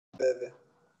baby.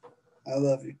 I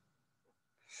love you.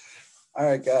 All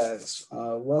right, guys,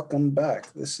 welcome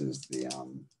back. This is the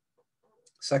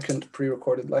second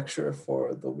pre-recorded lecture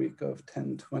for the week of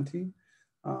 10/20.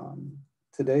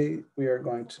 Today, we are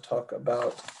going to talk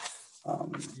about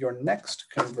your next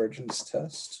convergence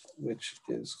test, which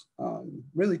is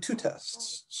really two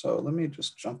tests. So let me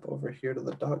just jump over here to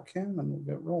the doc cam and we'll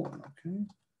get rolling, okay?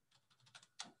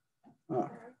 All right,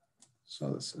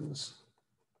 so this is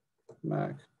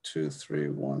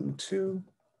MAC2312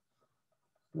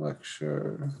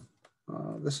 Lecture.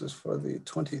 This is for the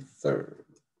 23rd.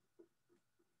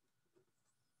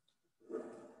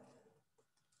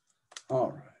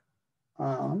 All right.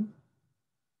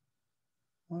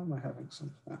 Why am I having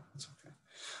some? That's okay.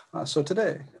 So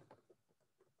today,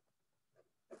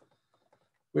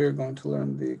 we're going to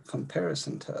learn the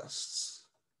comparison tests,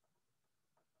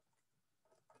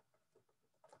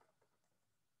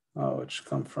 which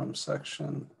come from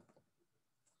section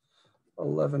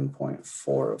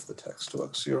 11.4 of the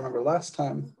textbook. So you remember last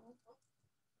time,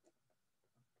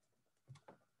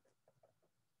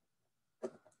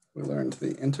 we learned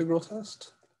the integral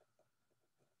test,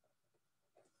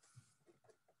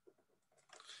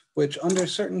 which under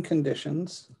certain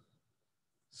conditions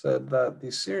said that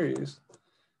the series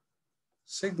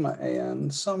sigma an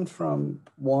summed from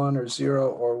 1 or 0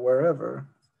 or wherever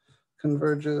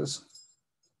converges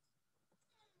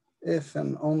if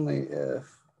and only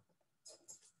if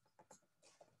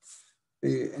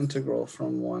the integral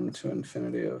from 1 to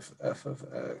infinity of f of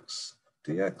x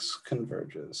dx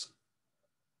converges.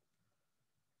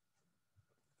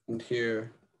 And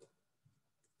here,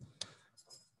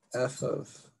 f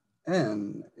of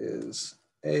n is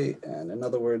an. In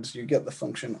other words, you get the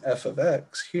function f of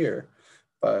x here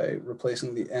by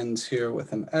replacing the n's here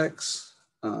with an x,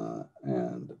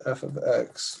 and f of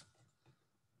x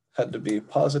had to be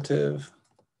positive,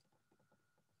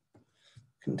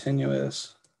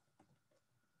 continuous,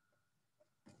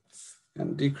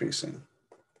 and decreasing.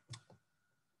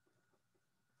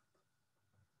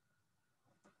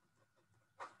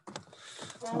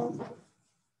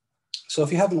 So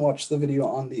if you haven't watched the video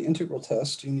on the integral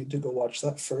test, you need to go watch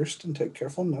that first and take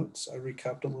careful notes. I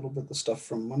recapped a little bit the stuff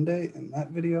from Monday in that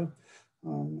video.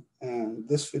 And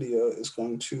this video is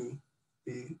going to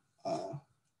be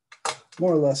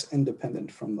more or less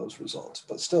independent from those results,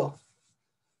 but still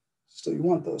you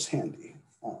want those handy.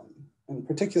 In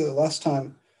particular, last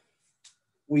time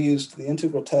we used the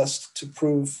integral test to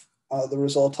prove the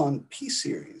result on P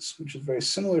series, which is very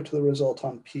similar to the result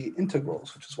on P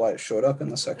integrals, which is why it showed up in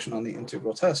the section on the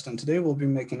integral test. And today we'll be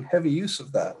making heavy use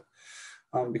of that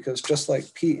because just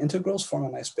like P integrals form a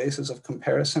nice basis of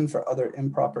comparison for other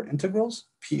improper integrals,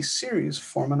 P series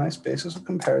form a nice basis of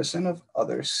comparison of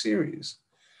other series.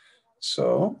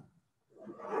 So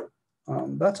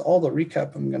that's all the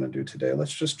recap I'm going to do today.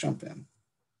 Let's just jump in.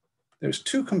 There's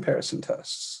two comparison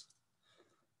tests.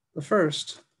 The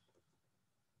first,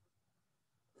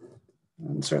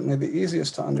 and certainly the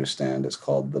easiest to understand, is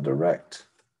called the direct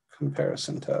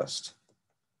comparison test.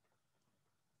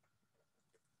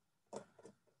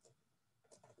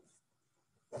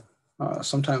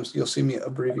 Sometimes you'll see me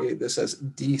abbreviate this as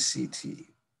DCT.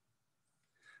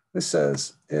 This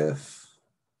says if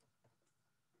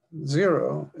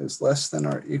 0 is less than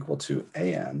or equal to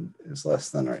an is less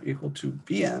than or equal to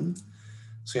bn,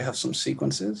 so you have some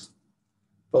sequences.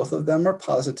 Both of them are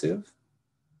positive,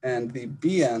 and the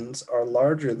bn's are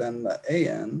larger than the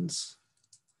an's,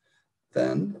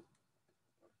 then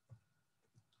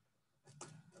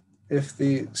if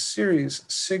the series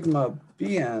sigma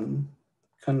bn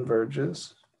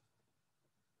converges,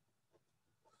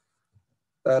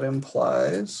 that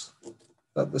implies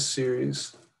that the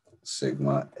series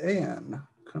sigma an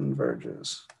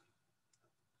converges.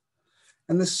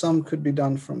 And this sum could be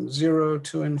done from 0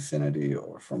 to infinity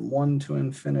or from 1 to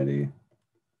infinity.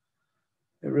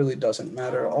 It really doesn't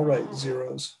matter. I'll write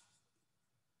zeros.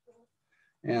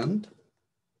 And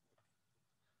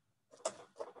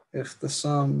if the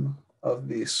sum of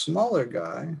the smaller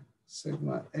guy,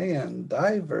 sigma an,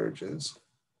 diverges,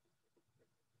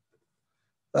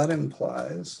 that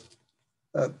implies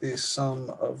that the sum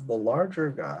of the larger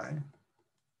guy,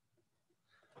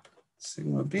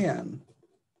 sigma bn,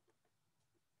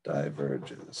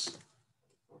 diverges.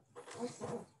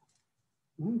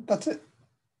 That's it.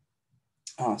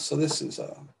 So this is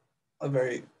a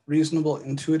very reasonable,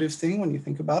 intuitive thing when you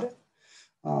think about it,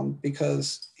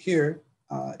 because here,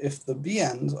 if the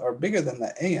bn's are bigger than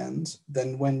the an's,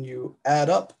 then when you add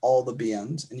up all the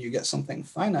bn's and you get something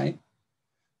finite,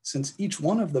 since each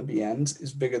one of the bn's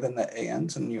is bigger than the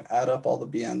an's and you add up all the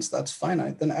bn's, that's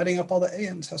finite, then adding up all the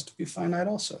an's has to be finite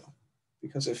also.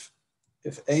 because if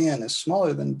AN is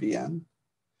smaller than BN,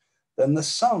 then the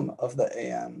sum of the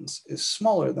ANs is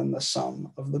smaller than the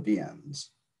sum of the BNs.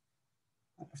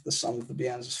 If the sum of the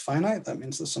BNs is finite, that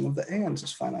means the sum of the ANs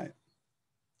is finite.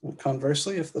 And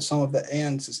conversely, if the sum of the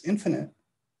ANs is infinite,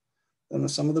 then the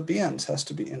sum of the BNs has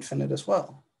to be infinite as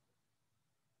well.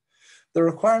 The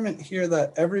requirement here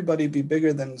that everybody be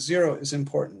bigger than 0 is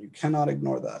important. You cannot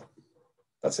ignore that.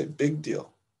 That's a big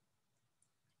deal.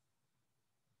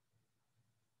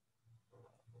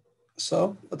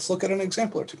 So let's look at an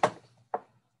example or two.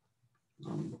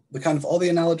 All the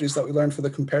analogies that we learned for the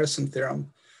comparison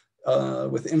theorem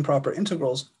with improper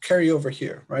integrals carry over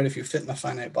here, right? If you fit in a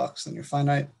finite box, then you're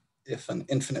finite. If an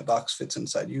infinite box fits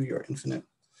inside you, you're infinite.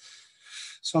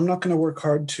 So I'm not going to work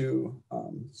hard to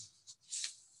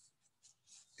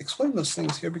explain those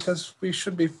things here because we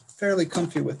should be fairly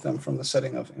comfy with them from the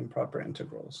setting of improper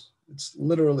integrals. It's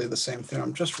literally the same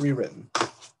theorem, just rewritten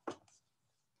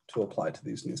to apply to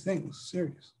these new things,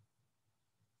 series.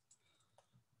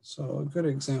 So a good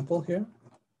example here,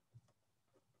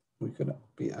 we could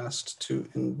be asked to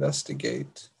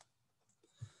investigate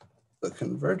the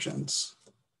convergence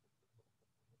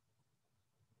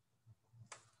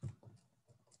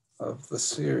of the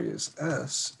series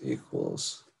S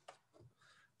equals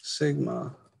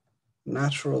sigma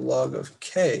natural log of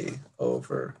K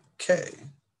over K.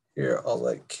 Here, I'll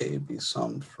let K be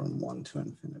summed from 1 to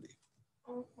infinity.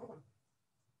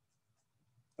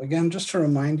 Again, just to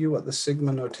remind you what the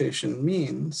sigma notation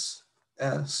means,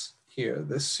 S here,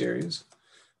 this series,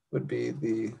 would be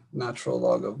the natural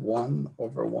log of 1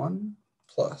 over 1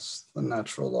 plus the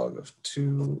natural log of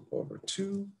 2 over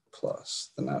 2 plus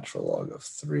the natural log of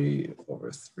 3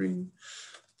 over 3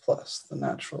 plus the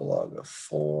natural log of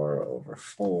 4 over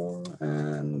 4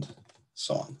 and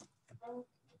so on.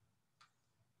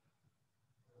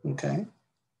 Okay.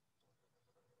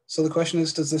 So the question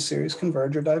is, does this series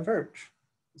converge or diverge?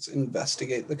 Let's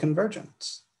investigate the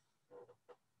convergence.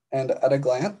 And at a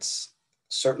glance,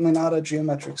 certainly not a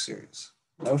geometric series.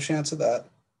 No chance of that.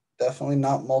 Definitely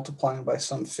not multiplying by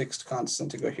some fixed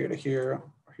constant to go here to here,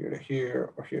 or here to here,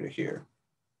 or here to here.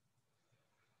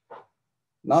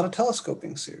 Not a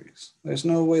telescoping series. There's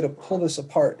no way to pull this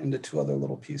apart into two other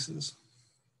little pieces.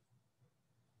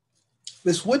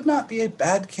 This would not be a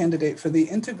bad candidate for the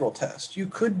integral test. You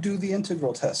could do the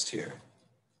integral test here.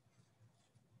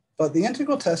 But the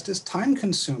integral test is time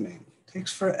consuming,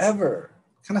 takes forever,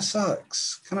 kind of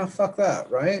sucks, kind of fuck that,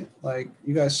 right? Like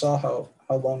you guys saw how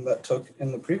long that took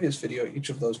in the previous video, each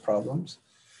of those problems.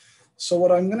 So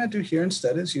what I'm gonna do here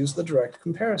instead is use the direct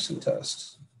comparison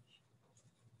test.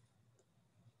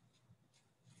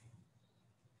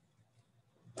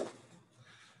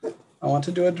 I want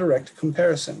to do a direct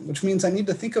comparison, which means I need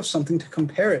to think of something to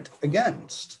compare it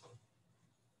against.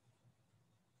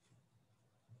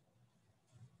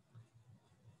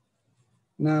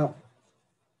 Now,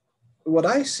 what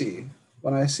I see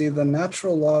when I see the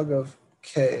natural log of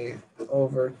K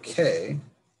over K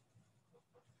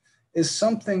is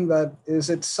something that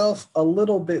is itself a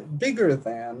little bit bigger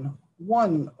than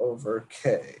 1 over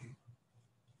K.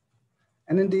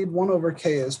 And indeed, 1 over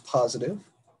K is positive.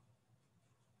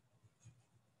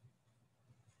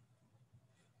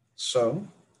 So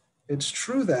it's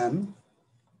true then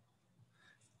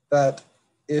that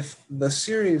if the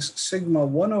series sigma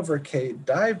 1 over K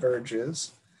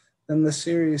diverges, then the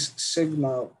series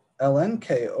sigma ln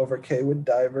K over K would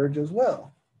diverge as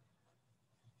well.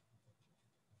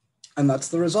 And that's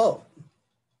the result.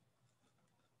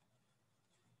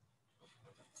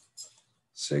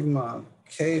 Sigma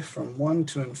K from 1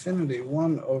 to infinity,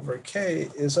 1 over K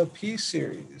is a P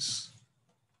series.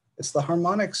 It's the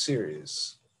harmonic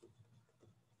series.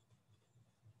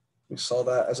 We saw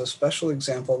that as a special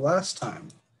example last time.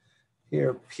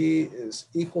 Here, P is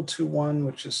equal to 1,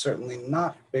 which is certainly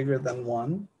not bigger than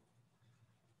 1.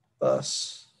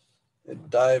 Thus, it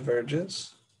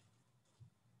diverges.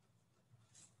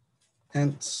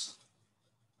 Hence,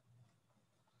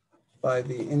 by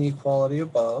the inequality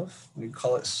above, we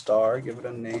call it star, give it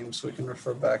a name so we can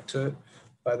refer back to it.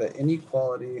 By the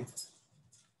inequality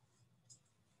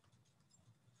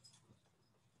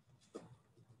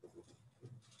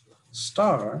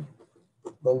star,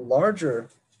 the larger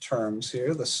terms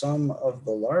here, the sum of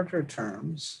the larger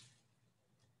terms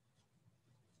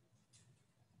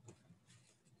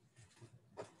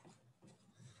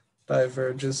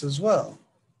diverges as well.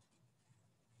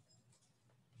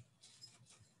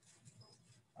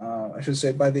 I should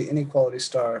say by the inequality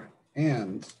star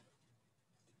and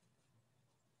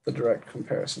the direct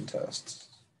comparison tests.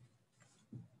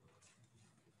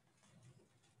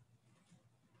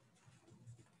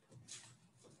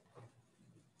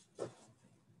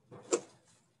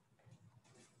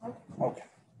 Okay.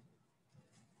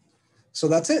 So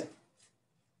that's it.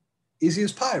 Easy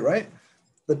as pie, right?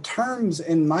 The terms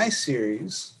in my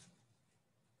series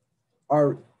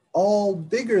are all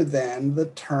bigger than the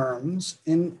terms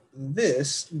in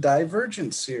this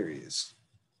divergent series.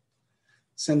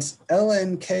 Since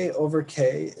ln k over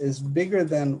k is bigger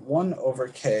than 1 over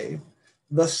k,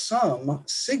 the sum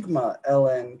sigma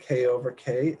ln k over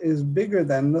k is bigger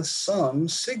than the sum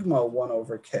sigma 1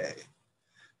 over k.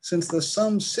 Since the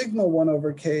sum sigma 1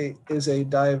 over k is a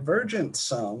divergent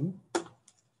sum,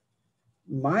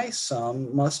 my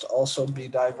sum must also be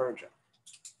divergent.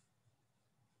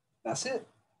 That's it.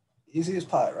 Easy as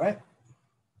pie, right?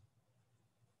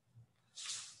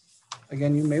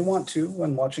 Again, you may want to,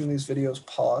 when watching these videos,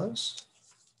 pause,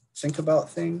 think about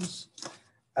things,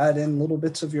 add in little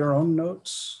bits of your own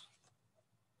notes.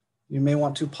 You may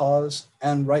want to pause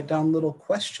and write down little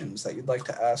questions that you'd like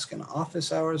to ask in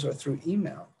office hours or through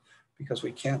email, because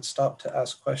we can't stop to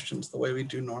ask questions the way we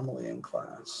do normally in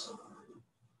class.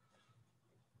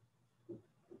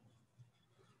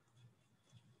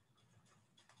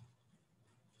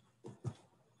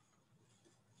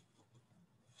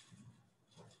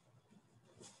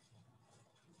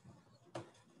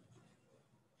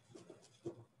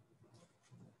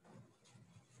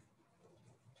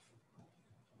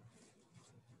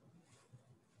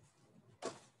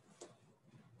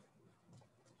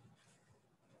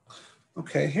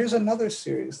 Okay, here's another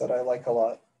series that I like a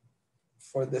lot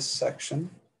for this section.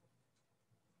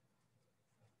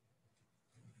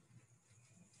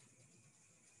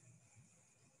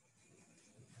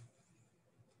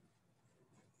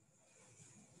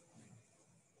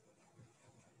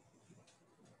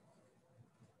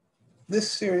 This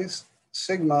series,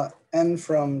 sigma n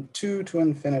from 2 to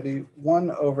infinity,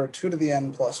 1 over 2 to the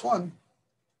n plus 1,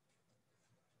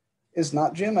 is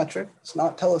not geometric, it's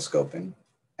not telescoping,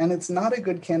 and it's not a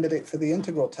good candidate for the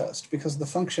integral test because the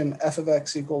function f of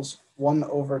x equals 1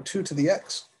 over 2 to the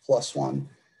x plus 1,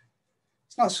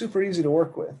 it's not super easy to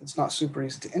work with. It's not super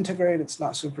easy to integrate. It's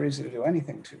not super easy to do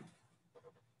anything to.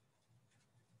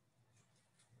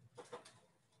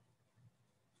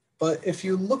 But if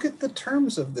you look at the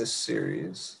terms of this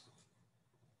series,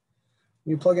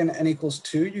 when you plug in n equals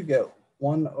 2, you get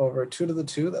 1 over 2 to the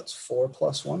 2, that's 4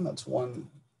 plus 1, that's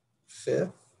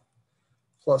 1/5,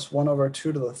 plus 1 over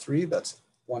 2 to the 3, that's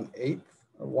 1/8,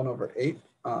 or 1 over 8,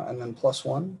 and then plus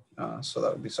 1, so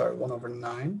that would be, 1 over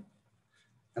 9.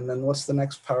 And then what's the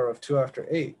next power of 2 after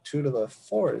 8? 2 to the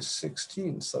 4 is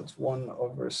 16, so that's 1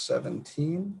 over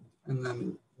 17, and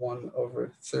then 1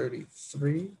 over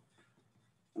 33,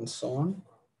 and so on.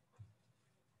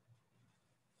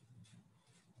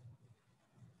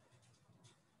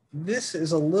 This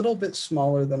is a little bit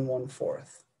smaller than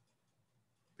 1/4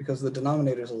 because the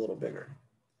denominator is a little bigger.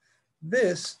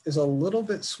 This is a little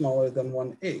bit smaller than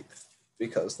 1/8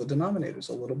 because the denominator is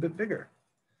a little bit bigger.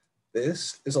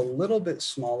 This is a little bit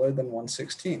smaller than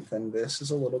 1/16, and this is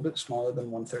a little bit smaller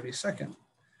than 1/32.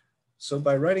 So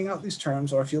by writing out these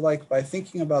terms, or if you like, by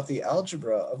thinking about the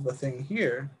algebra of the thing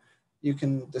here, you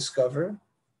can discover,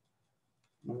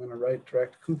 I'm going to write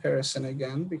direct comparison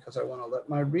again because I want to let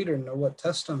my reader know what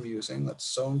test I'm using. That's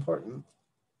so important.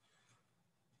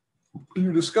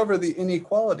 You discover the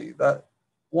inequality that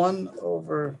 1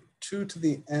 over 2 to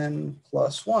the n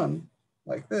plus 1,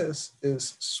 like this,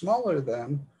 is smaller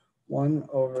than 1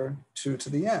 over 2 to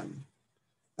the n.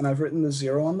 And I've written the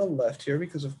 0 on the left here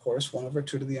because, of course, 1 over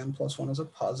 2 to the n plus 1 is a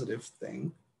positive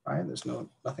thing, right? There's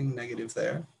nothing negative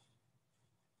there.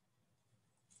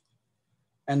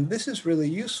 And this is really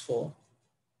useful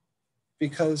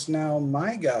because now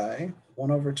my guy,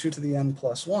 1 over 2 to the n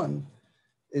plus 1,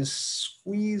 is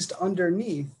squeezed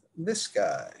underneath this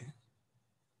guy.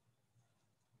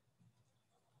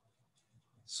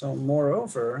 So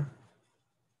moreover,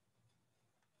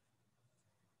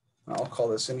 I'll call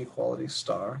this inequality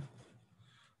star.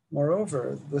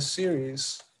 Moreover, the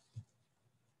series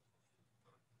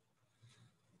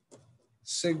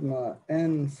sigma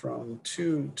n from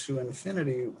 2 to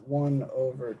infinity 1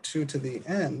 over 2 to the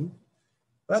n,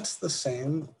 that's the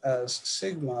same as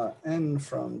sigma n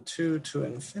from 2 to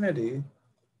infinity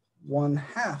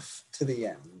 1/2 to the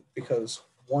n, because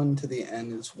 1 to the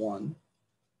n is 1.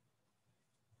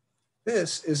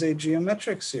 This is a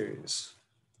geometric series.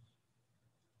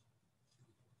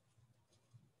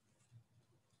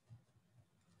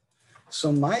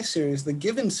 So my series, the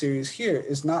given series here,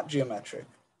 is not geometric,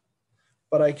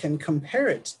 but I can compare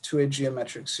it to a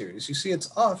geometric series. You see, it's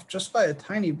off just by a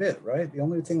tiny bit, right? The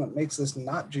only thing that makes this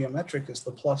not geometric is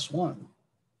the plus 1.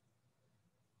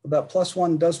 But that plus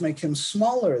 1 does make him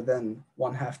smaller than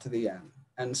 1/2 to the n.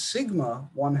 And sigma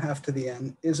 1/2 to the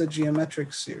n is a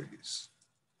geometric series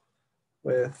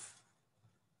with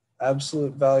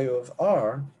absolute value of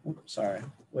r,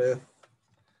 with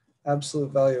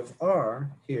absolute value of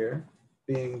r here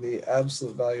being the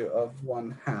absolute value of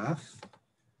 1/2,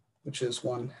 which is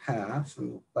 1/2,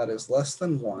 and that is less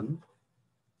than 1.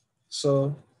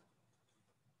 So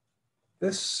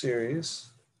this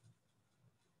series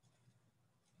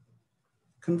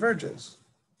converges.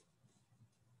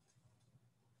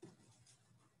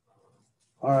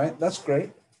 All right, that's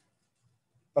great.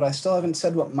 But I still haven't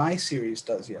said what my series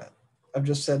does yet. I've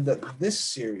just said that this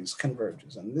series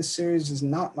converges, and this series is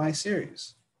not my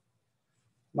series.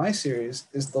 My series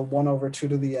is the 1/2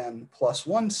 to the n plus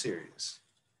 1 series.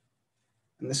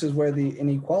 And this is where the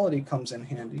inequality comes in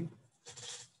handy.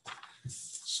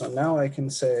 So now I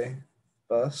can say,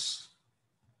 thus,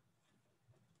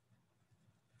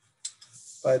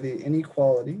 by the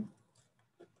inequality,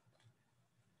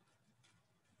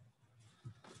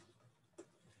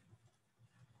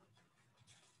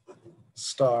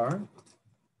 star,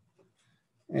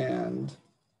 and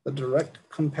the direct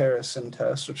comparison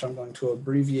test, which I'm going to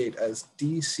abbreviate as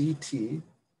DCT,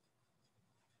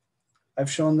 I've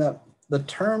shown that the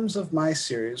terms of my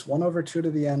series, 1/2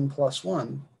 to the n plus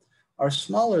 1, are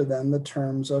smaller than the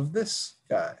terms of this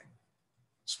guy,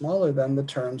 smaller than the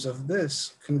terms of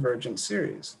this convergent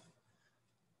series.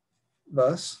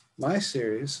 Thus, my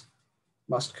series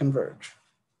must converge.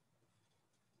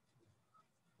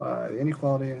 By the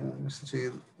inequality,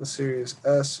 the series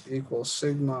S equals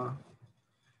sigma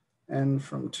n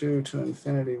from 2 to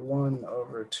infinity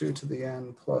 1/2 to the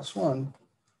n plus 1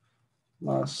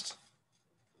 must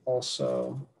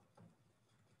also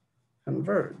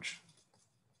converge.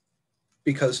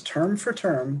 Because term for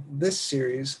term, this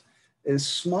series is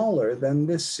smaller than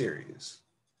this series.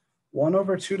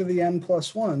 1/2 to the n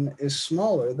plus 1 is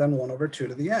smaller than 1/2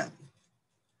 to the n.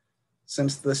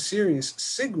 Since the series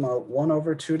sigma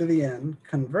 1/2 to the n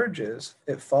converges,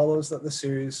 it follows that the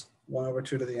series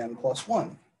 1/2 to the n plus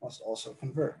 1 must also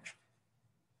converge.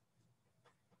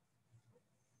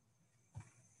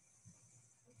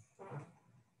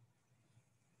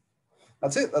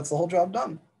 That's it, that's the whole job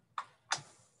done.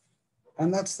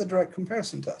 And that's the direct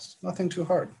comparison test, nothing too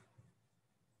hard.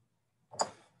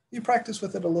 You practice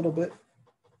with it a little bit,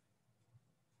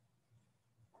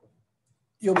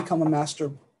 you'll become a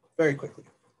master very quickly.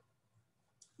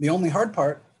 The only hard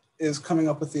part is coming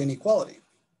up with the inequality.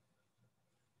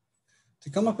 To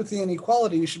come up with the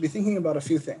inequality, you should be thinking about a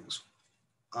few things.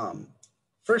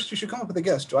 First, you should come up with a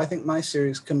guess. Do I think my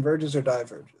series converges or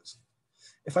diverges?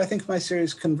 If I think my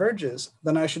series converges,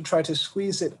 then I should try to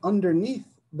squeeze it underneath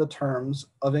the terms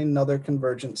of another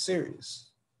convergent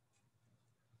series,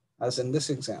 as in this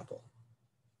example.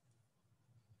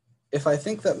 If I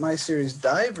think that my series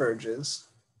diverges,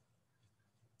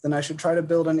 then I should try to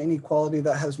build an inequality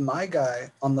that has my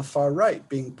guy on the far right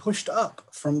being pushed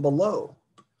up from below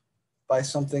by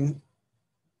something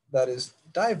that is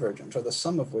divergent, or the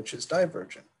sum of which is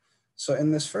divergent. So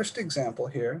in this first example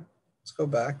here, let's go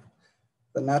back,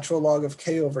 the natural log of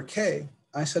k over k,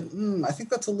 I said, I think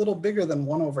that's a little bigger than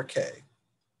 1/k.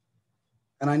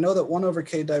 And I know that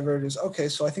 1/k diverges. Okay,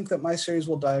 so I think that my series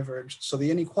will diverge. So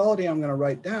the inequality I'm going to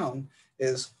write down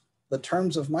is the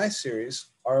terms of my series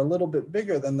are a little bit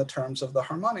bigger than the terms of the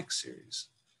harmonic series.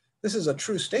 This is a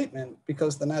true statement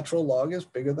because the natural log is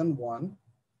bigger than 1.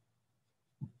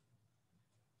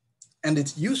 And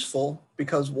it's useful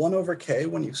because 1/k,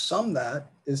 when you sum that,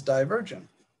 is divergent.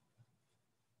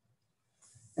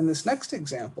 In this next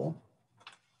example,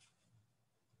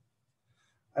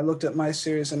 I looked at my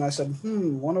series and I said,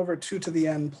 1/2 to the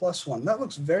n plus 1. That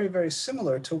looks very, very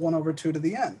similar to 1/2 to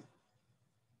the n.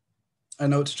 I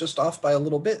know it's just off by a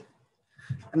little bit.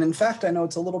 And in fact, I know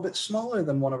it's a little bit smaller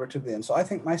than 1/2 to the n. So I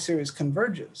think my series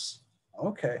converges.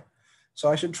 Okay, so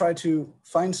I should try to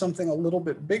find something a little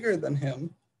bit bigger than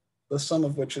him, the sum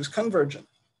of which is convergent.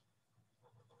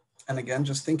 And again,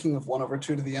 just thinking of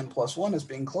 1/2 to the n plus 1 as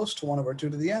being close to 1/2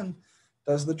 to the n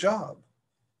does the job.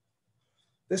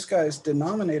 This guy's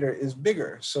denominator is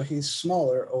bigger, so he's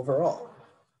smaller overall.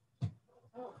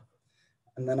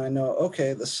 And then I know,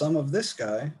 okay, the sum of this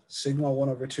guy, sigma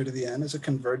 1/2 to the n, is a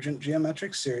convergent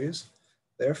geometric series.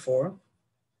 Therefore,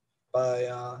 by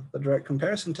the direct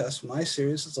comparison test, my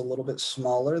series is a little bit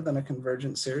smaller than a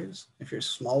convergent series. If you're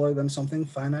smaller than something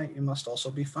finite, you must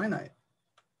also be finite.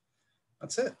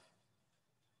 That's it.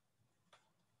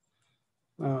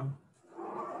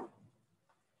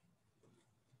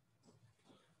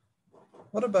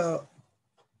 What about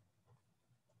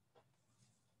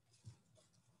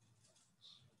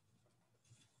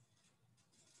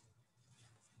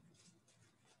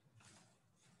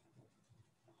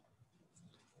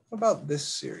What about this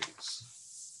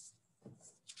series?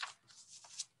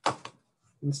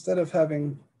 Instead of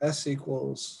having S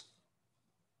equals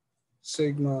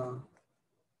sigma,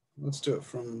 let's do it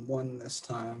from 1 this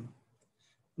time.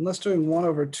 Unless doing 1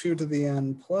 over 2 to the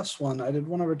n plus 1, I did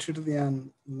 1 over 2 to the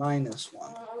n minus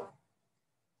 1.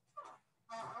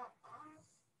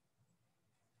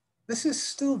 This is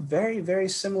still very, very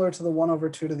similar to the 1 over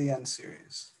 2 to the n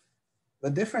series. The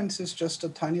difference is just a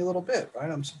tiny little bit, right?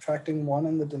 I'm subtracting 1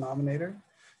 in the denominator.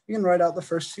 You can write out the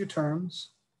first few terms.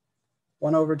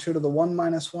 1 over 2 to the 1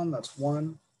 minus 1, that's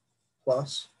 1,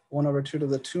 plus 1 over 2 to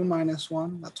the 2 minus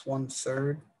 1, that's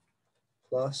 1/3,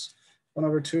 plus 1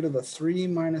 over 2 to the 3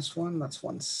 minus 1, that's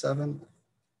 1/7,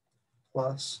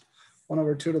 plus 1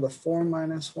 over 2 to the 4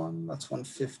 minus 1, that's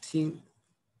 1/15,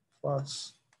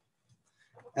 plus.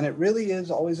 And it really is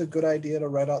always a good idea to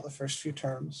write out the first few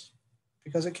terms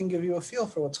because it can give you a feel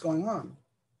for what's going on.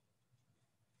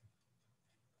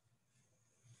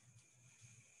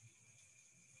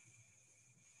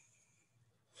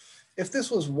 If this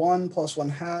was 1 plus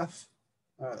 1/2,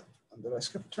 did I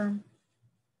skip a term?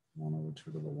 1 over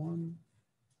 2 to the 1.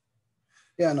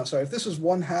 Yeah, no, sorry. If this was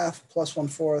 1/2 plus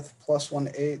 1/4 plus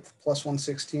 1/8 plus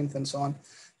 1/16 and so on,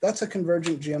 that's a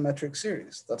convergent geometric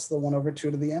series. That's the 1 over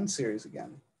 2 to the n series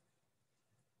again.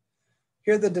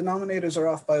 Here the denominators are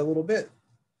off by a little bit,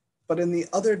 but in the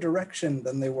other direction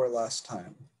than they were last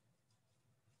time.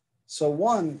 So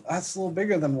 1, that's a little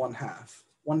bigger than 1/2.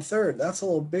 1/3, that's a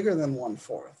little bigger than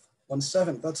 1/4.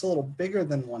 1/7, that's a little bigger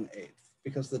than 1/8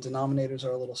 because the denominators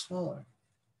are a little smaller.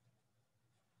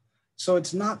 So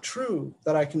it's not true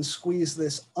that I can squeeze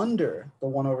this under the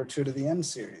 1 over 2 to the n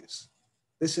series.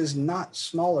 This is not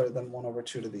smaller than 1 over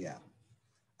 2 to the n.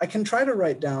 I can try to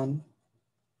write down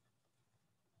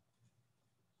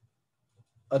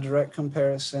a direct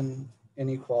comparison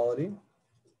inequality.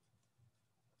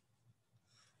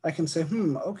 I can say,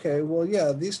 okay, well,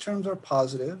 yeah, these terms are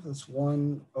positive. That's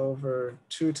 1 over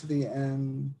 2 to the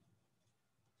n.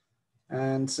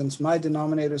 And since my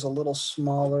denominator is a little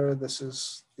smaller,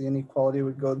 the inequality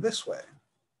would go this way.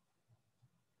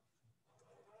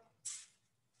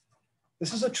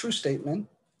 This is a true statement,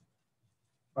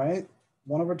 right?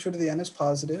 1 over 2 to the n is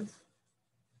positive,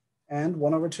 and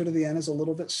 1 over 2 to the n is a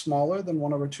little bit smaller than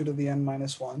 1 over 2 to the n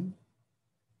minus 1.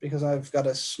 Because I've got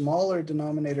a smaller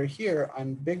denominator here,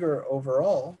 I'm bigger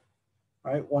overall,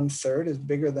 right? 1/3 is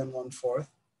bigger than 1/4,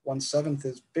 1/7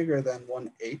 is bigger than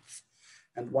 1/8,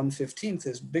 and 1/15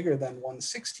 is bigger than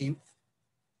 1/16.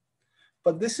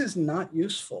 But this is not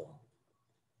useful.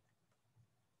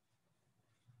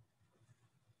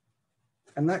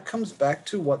 And that comes back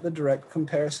to what the direct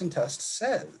comparison test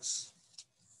says.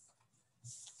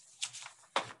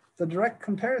 The direct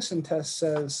comparison test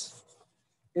says,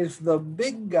 if the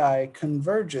big guy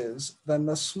converges, then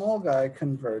the small guy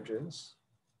converges.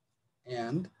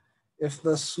 And if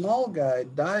the small guy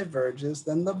diverges,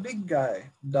 then the big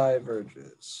guy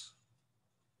diverges.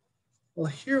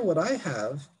 Well, here what I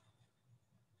have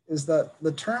is that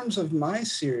the terms of my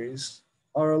series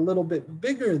are a little bit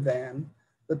bigger than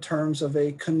the terms of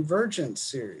a convergent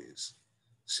series.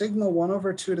 Sigma 1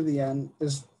 over 2 to the n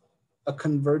is a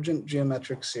convergent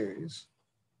geometric series.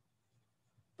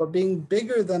 But being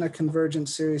bigger than a convergent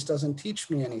series doesn't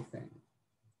teach me anything.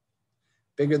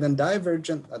 Bigger than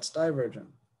divergent, that's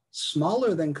divergent.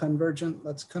 Smaller than convergent,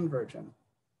 that's convergent.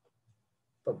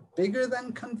 But bigger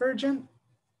than convergent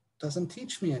doesn't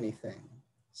teach me anything.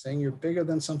 Saying you're bigger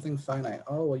than something finite.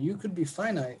 Oh, well, you could be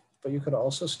finite, but you could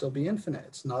also still be infinite.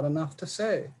 It's not enough to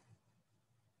say.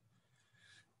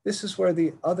 This is where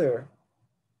the other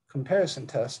comparison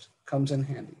test comes in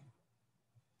handy.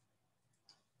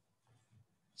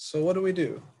 So what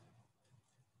do?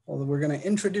 Well, we're going to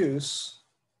introduce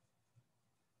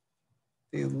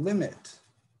the limit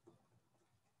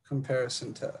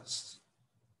comparison test.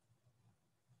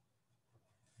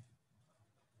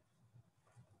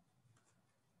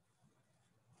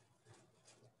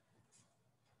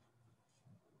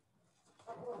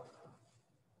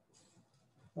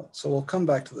 So we'll come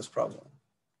back to this problem.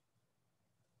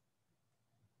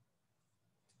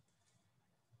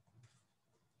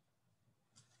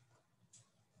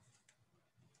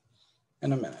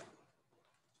 In a minute,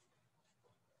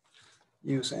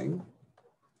 using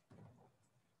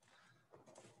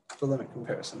the limit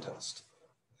comparison test.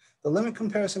 The limit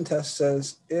comparison test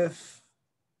says if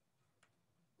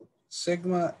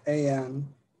sigma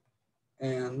an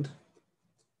and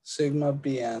sigma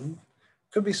bn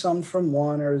could be summed from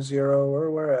 1 or 0 or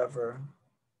wherever.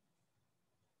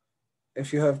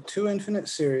 If you have two infinite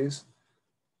series,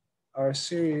 our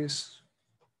series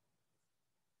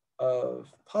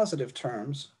of positive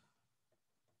terms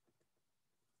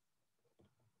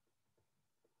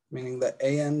meaning the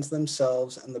ANs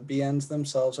themselves and the BNs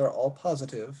themselves are all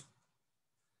positive,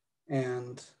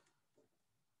 and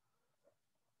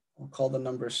we'll call the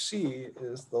number C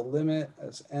is the limit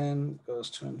as n goes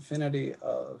to infinity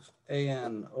of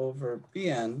AN over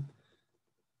BN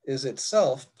is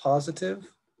itself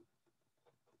positive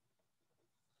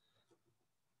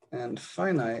and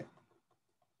finite,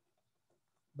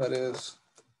 that is,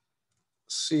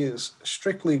 C is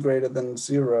strictly greater than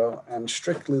 0 and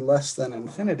strictly less than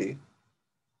infinity,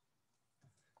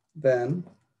 then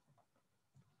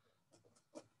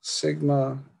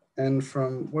sigma n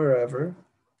from wherever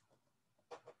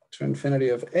to infinity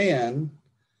of AN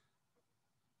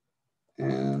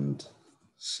and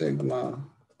sigma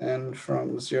n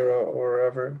from 0 or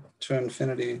wherever to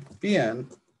infinity Bn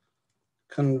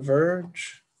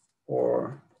converge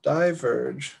or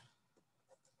diverge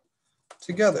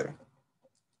together.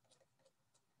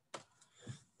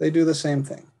 They do the same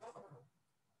thing.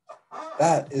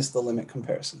 That is the limit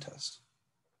comparison test.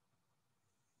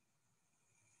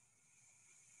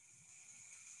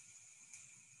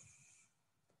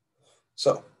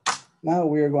 So now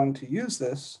we are going to use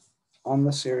this on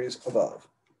the series above.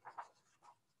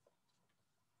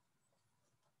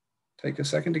 Take a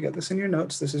second to get this in your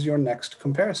notes. This is your next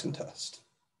comparison test,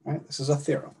 right? This is a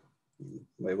theorem.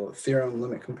 Label it theorem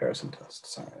limit comparison test.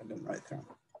 Sorry, I didn't write theorem.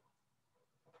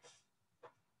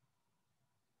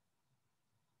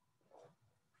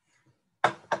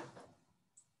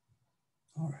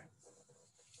 All right.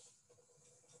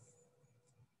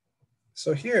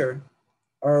 So here,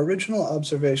 our original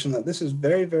observation that this is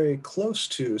very, very close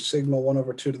to sigma 1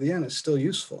 over 2 to the n is still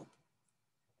useful.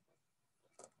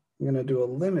 I'm going to do a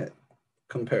limit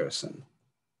comparison.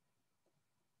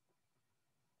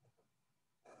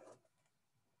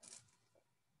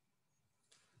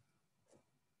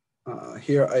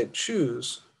 Here I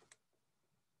choose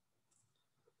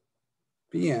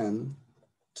Bn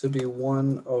to be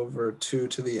 1 over 2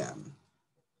 to the n.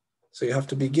 So you have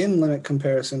to begin limit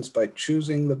comparisons by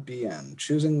choosing the Bn,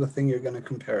 choosing the thing you're going to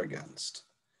compare against.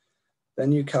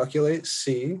 Then you calculate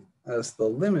C as the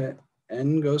limit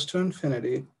n goes to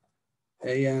infinity,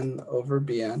 AN over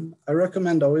BN. I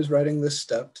recommend always writing this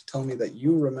step to tell me that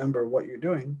you remember what you're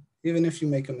doing. Even if you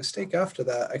make a mistake after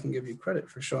that, I can give you credit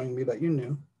for showing me that you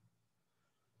knew.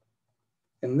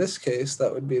 In this case,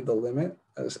 that would be the limit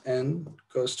as n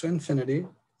goes to infinity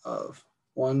of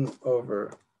 1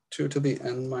 over 2 to the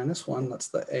n minus 1, that's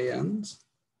the ANs,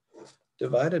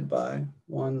 divided by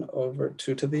 1 over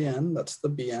 2 to the n, that's the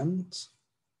BNs.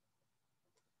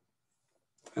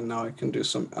 And now I can do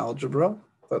some algebra.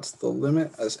 That's the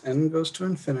limit as n goes to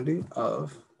infinity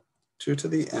of 2 to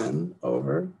the n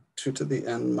over 2 to the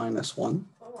n minus 1.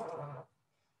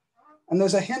 And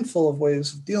there's a handful of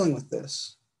ways of dealing with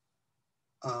this.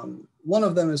 One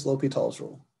of them is L'Hopital's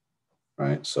rule,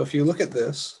 right? So if you look at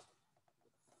this,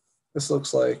 this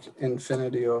looks like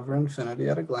infinity over infinity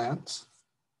at a glance.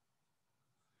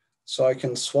 So I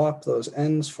can swap those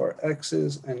n's for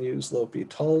x's and use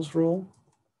L'Hopital's rule.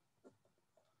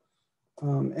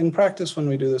 In practice, when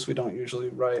we do this, we don't usually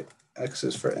write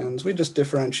x's for n's. We just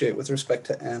differentiate with respect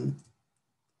to n.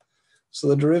 So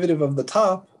the derivative of the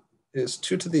top is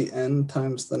 2 to the n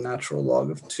times the natural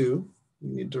log of 2.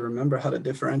 You need to remember how to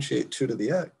differentiate 2 to the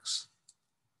x,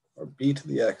 or b to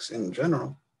the x in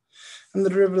general. And the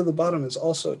derivative of the bottom is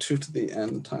also 2 to the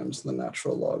n times the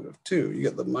natural log of 2. You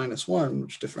get the minus 1,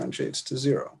 which differentiates to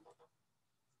 0.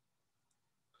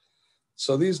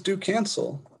 So these do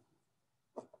cancel.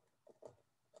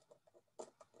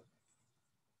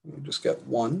 You just get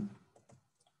 1,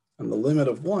 and the limit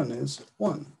of 1 is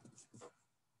 1.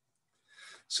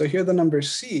 So here the number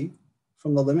C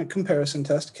from the limit comparison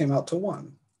test came out to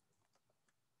 1.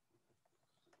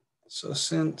 So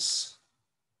since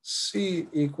C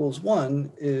equals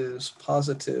 1 is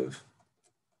positive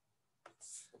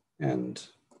and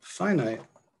finite,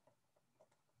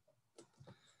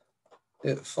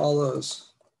 it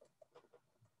follows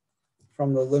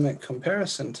from the limit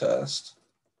comparison test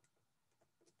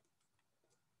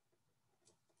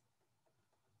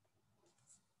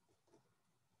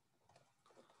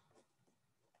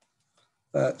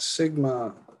that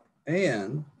sigma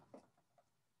an,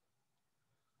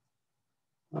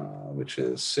 which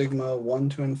is sigma 1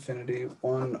 to infinity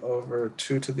 1 over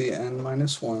 2 to the n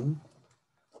minus 1,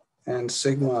 and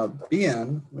sigma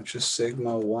bn, which is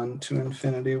sigma 1 to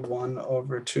infinity 1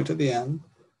 over 2 to the n,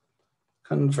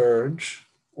 converge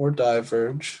or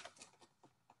diverge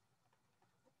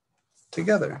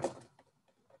together.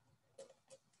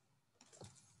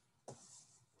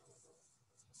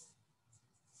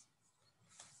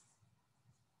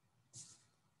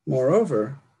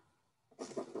 Moreover,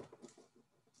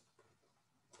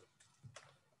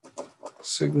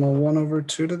 sigma 1 over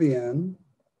 2 to the n,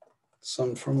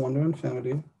 sum from 1 to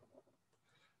infinity,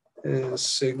 is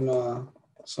sigma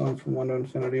sum from 1 to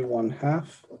infinity 1/2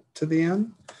 to the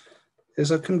n, is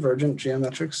a convergent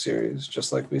geometric series,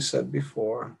 just like we said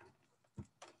before.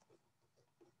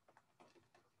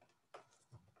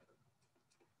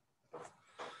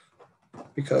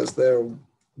 Because the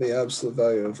absolute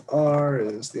value of r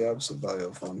is the absolute value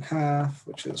of 1/2,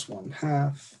 which is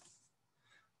 1/2,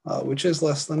 which is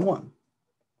less than 1.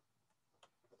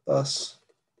 Thus,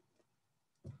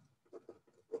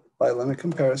 by limit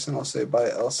comparison, I'll say by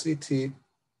LCT,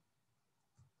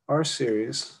 our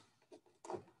series,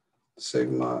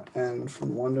 sigma n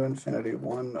from 1 to infinity,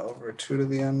 1 over 2 to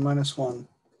the n minus 1,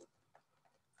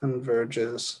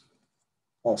 converges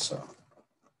also.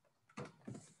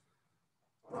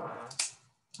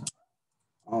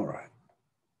 All right.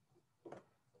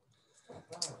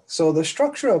 So the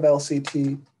structure of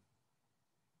LCT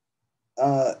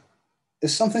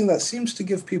is something that seems to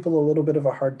give people a little bit of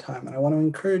a hard time. And I want to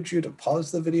encourage you to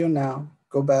pause the video now,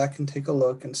 go back and take a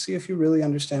look and see if you really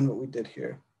understand what we did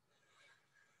here.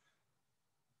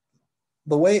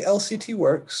 The way LCT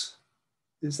works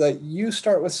is that you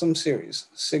start with some series,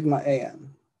 sigma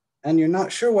an, and you're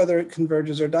not sure whether it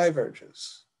converges or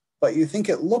diverges, but you think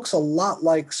it looks a lot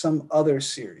like some other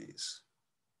series.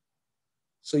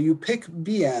 So you pick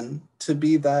Bn to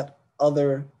be that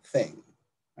other thing,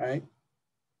 right?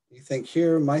 You think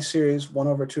here, my series 1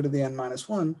 over 2 to the n minus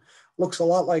 1 looks a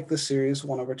lot like the series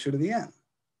 1 over 2 to the n.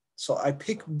 So I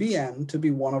pick Bn to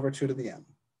be 1 over 2 to the n.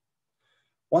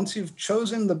 Once you've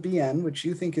chosen the Bn, which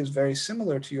you think is very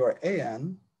similar to your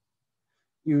an,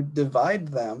 you divide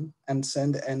them and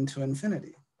send n to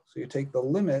infinity. So you take the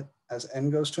limit as n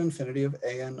goes to infinity of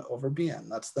an over Bn.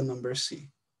 That's the number c.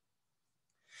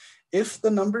 If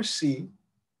the number c,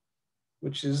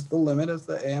 which is the limit of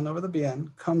the an over the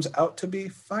Bn, comes out to be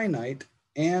finite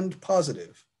and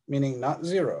positive, meaning not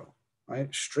 0,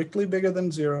 right? Strictly bigger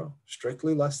than 0,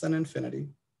 strictly less than infinity.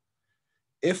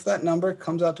 If that number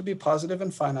comes out to be positive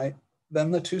and finite, then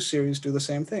the two series do the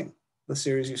same thing. The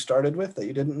series you started with that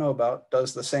you didn't know about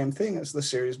does the same thing as the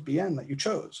series Bn that you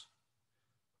chose.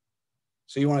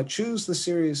 So you want to choose the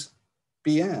series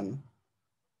Bn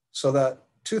so that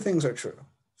two things are true.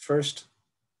 First,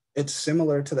 it's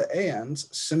similar to the ANs,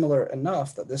 similar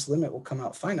enough that this limit will come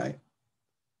out finite.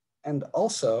 And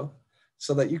also,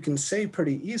 so that you can say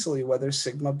pretty easily whether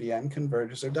sigma Bn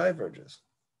converges or diverges.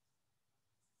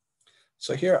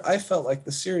 So here I felt like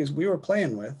the series we were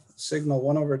playing with, sigma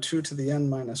 1 over 2 to the n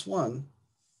minus 1,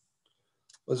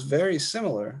 was very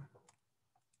similar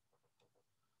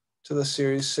to the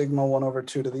series sigma 1 over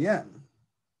 2 to the n.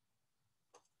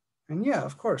 And yeah,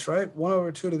 of course, right? 1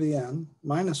 over 2 to the n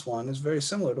minus 1 is very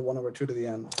similar to 1 over 2 to the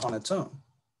n on its own.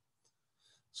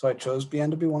 So I chose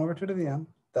Bn to be 1 over 2 to the n.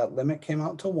 That limit came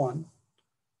out to 1.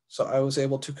 So I was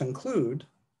able to conclude,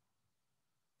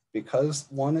 because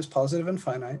 1 is positive and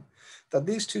finite, that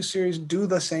these two series do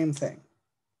the same thing.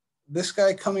 This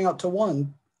guy coming out to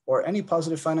 1, or any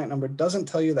positive finite number, doesn't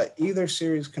tell you that either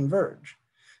series converge,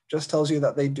 just tells you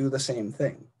that they do the same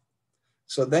thing.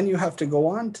 So then you have to go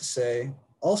on to say,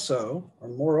 also, or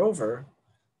moreover,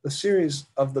 the series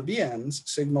of the Bn's,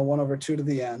 sigma 1 over 2 to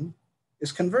the n,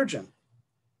 is convergent.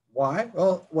 Why?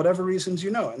 Well, whatever reasons you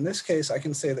know. In this case, I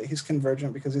can say that he's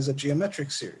convergent because he's a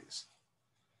geometric series.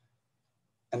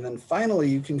 And then finally,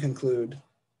 you can conclude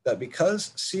that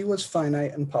because C was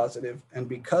finite and positive, and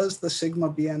because the sigma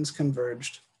Bn's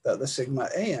converged, that the sigma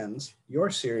An's, your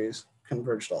series,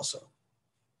 converged also.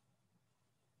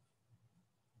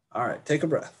 All right, take a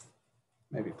breath.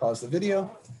 Maybe pause the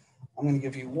video. I'm going to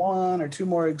give you 1 or 2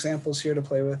 more examples here to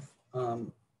play with,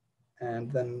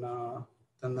 and then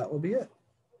that will be it.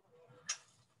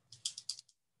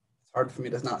 It's hard for me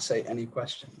to not say any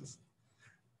questions.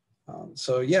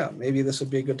 So yeah, maybe this would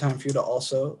be a good time for you to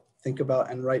also think about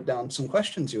and write down some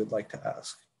questions you would like to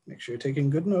ask. Make sure you're taking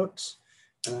good notes,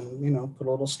 and put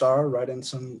a little star, write in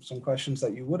some questions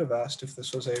that you would have asked if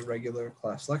this was a regular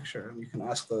class lecture. And you can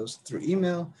ask those through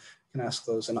email, you can ask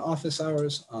those in office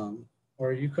hours,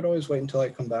 or you could always wait until I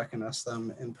come back and ask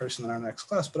them in person in our next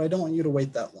class, but I don't want you to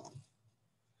wait that long.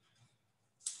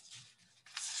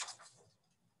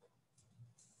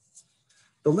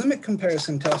 The limit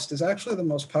comparison test is actually the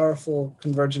most powerful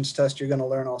convergence test you're going to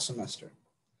learn all semester.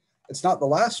 It's not the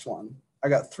last one. I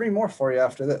got 3 more for you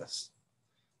after this.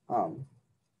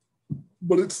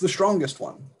 But it's the strongest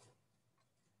one.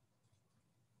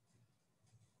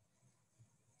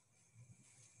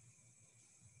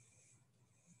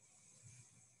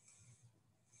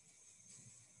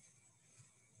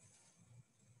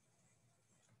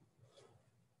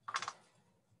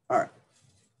 All right.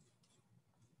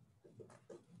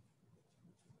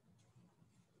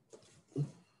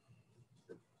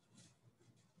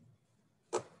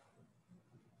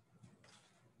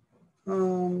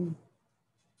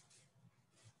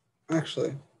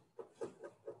 Actually,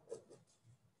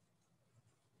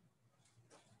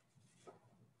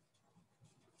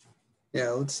 yeah,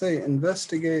 let's say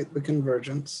investigate the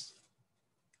convergence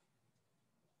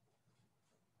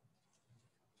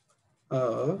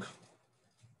of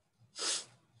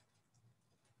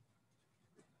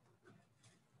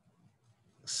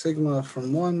sigma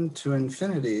from 1 to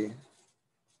infinity,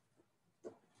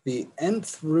 the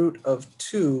nth root of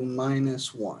 2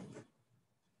 minus 1.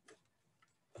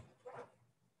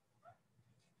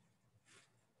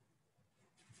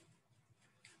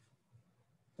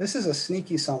 This is a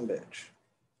sneaky sumbitch.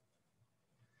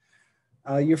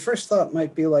 Your first thought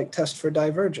might be like test for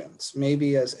divergence.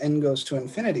 Maybe as n goes to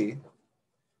infinity,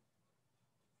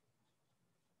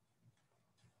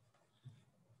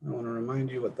 I want to remind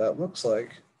you what that looks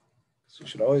like. So you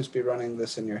should always be running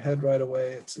this in your head right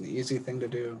away. It's an easy thing to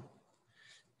do.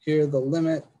 Here, the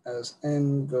limit as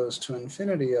n goes to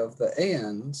infinity of the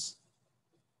ANs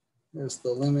is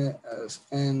the limit as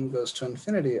n goes to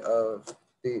infinity of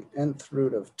the nth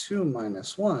root of 2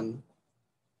 minus 1.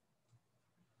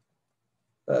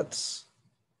 That's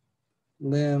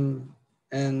lim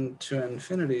n to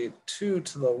infinity 2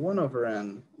 to the 1 over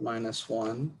n minus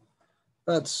 1.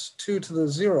 That's 2 to the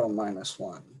 0 minus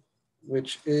 1,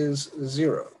 which is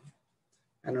 0.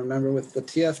 And remember with the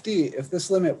TFD, if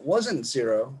this limit wasn't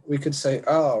 0, we could say,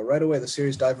 oh, right away the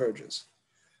series diverges.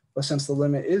 But since the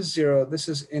limit is 0, this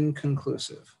is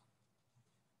inconclusive.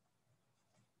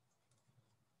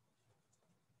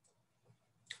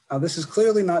 Now this is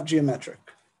clearly not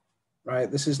geometric, right?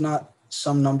 This is not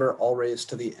some number all raised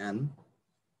to the n.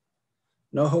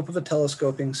 No hope of a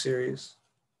telescoping series.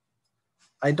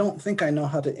 I don't think I know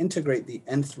how to integrate the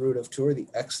nth root of 2 or the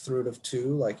xth root of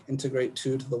 2, like integrate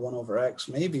 2 to the 1 over x,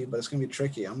 maybe, but it's going to be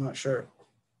tricky. I'm not sure.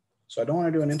 So I don't want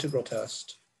to do an integral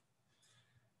test.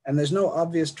 And there's no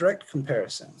obvious direct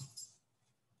comparison.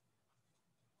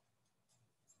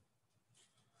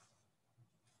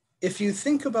 If you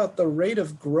think about the rate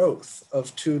of growth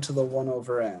of 2 to the 1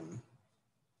 over n,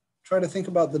 try to think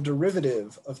about the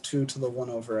derivative of 2 to the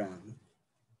 1 over n.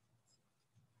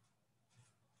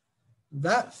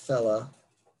 That fella's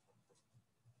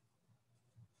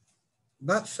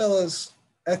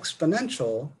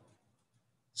exponential,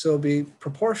 so it'll be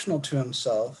proportional to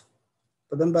himself,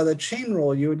 but then by the chain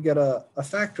rule, you would get a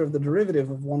factor of the derivative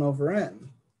of 1 over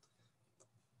n.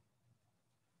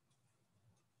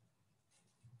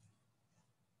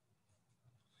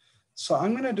 So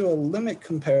I'm going to do a limit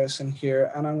comparison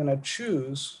here, and I'm going to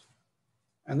choose,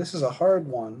 and this is a hard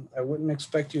one. I wouldn't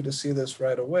expect you to see this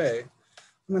right away.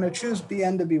 I'm going to choose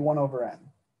Bn to be 1 over n.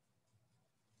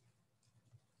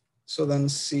 So then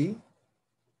C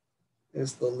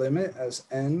is the limit as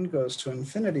n goes to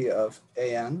infinity of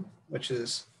an, which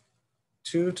is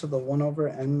 2 to the 1 over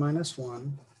n minus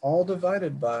 1, all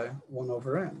divided by 1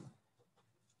 over n.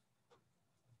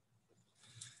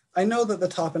 I know that the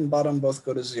top and bottom both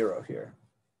go to 0 here,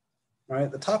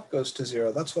 right? The top goes to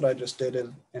 0. That's what I just did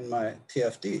in my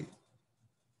TFD.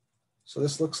 So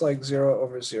this looks like 0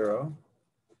 over 0.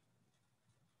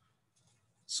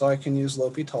 So I can use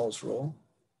L'Hopital's rule.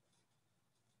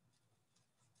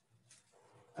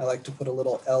 I like to put a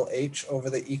little LH over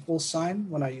the equal sign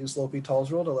when I use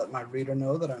L'Hopital's rule to let my reader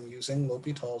know that I'm using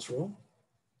L'Hopital's rule.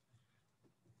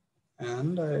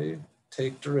 And I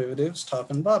take derivatives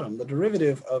top and bottom. The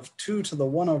derivative of 2 to the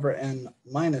 1 over n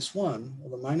minus 1, well,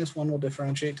 the minus 1 will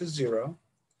differentiate to 0.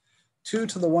 2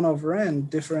 to the 1 over n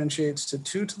differentiates to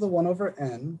 2 to the 1 over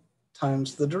n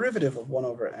times the derivative of 1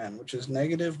 over n, which is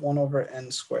negative 1 over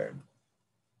n squared.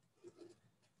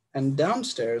 And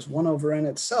downstairs, 1 over n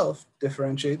itself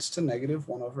differentiates to negative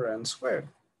 1 over n squared.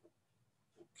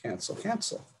 Cancel,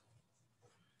 cancel.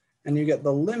 And you get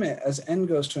the limit as n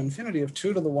goes to infinity of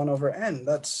 2 to the 1 over n.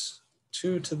 That's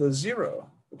 2 to the 0,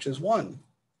 which is 1.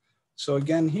 So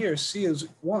again here, C is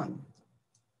 1.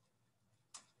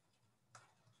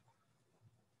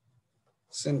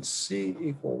 Since C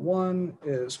equal 1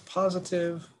 is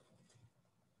positive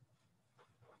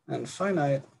and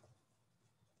finite,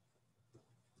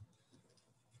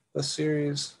 the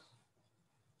series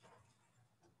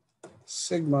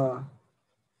sigma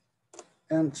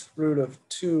nth root of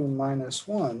 2 minus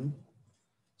 1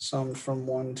 summed from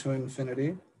 1 to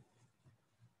infinity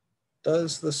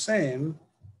does the same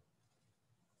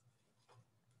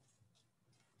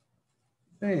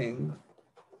thing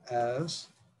as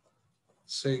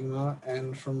sigma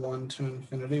n from 1 to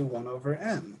infinity 1 over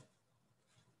n,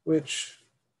 which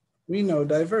we know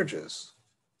diverges.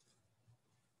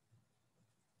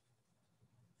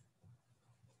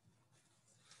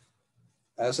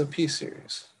 As a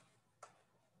p-series.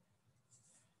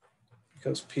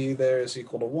 because P there is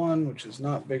equal to 1, which is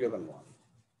not bigger than 1.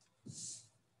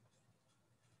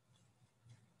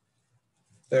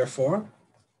 Therefore,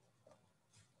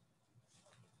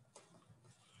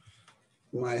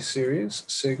 my series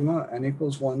sigma n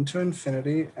equals 1 to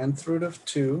infinity nth root of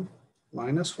 2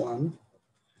 minus 1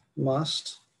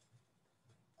 must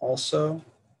also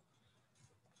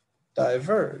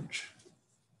diverge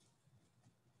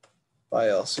by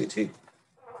LCT.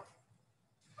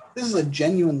 This is a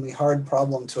genuinely hard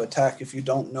problem to attack if you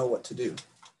don't know what to do.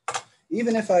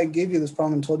 Even if I gave you this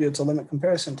problem and told you it's a limit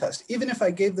comparison test, even if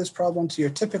I gave this problem to your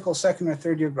typical second or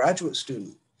third year graduate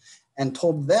student and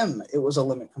told them it was a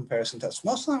limit comparison test,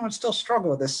 most of them would still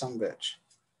struggle with this son of a bitch,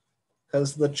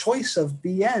 because the choice of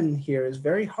Bn here is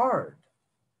very hard.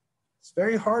 It's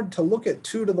very hard to look at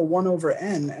 2 to the 1 over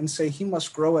n and say he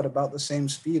must grow at about the same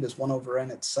speed as 1 over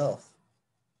n itself.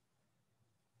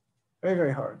 Very,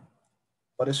 very hard,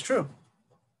 but it's true.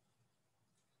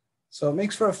 So it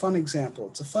makes for a fun example.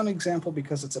 It's a fun example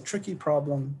because it's a tricky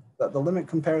problem that the limit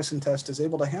comparison test is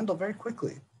able to handle very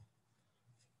quickly.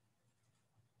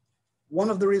 One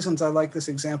of the reasons I like this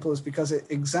example is because it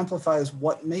exemplifies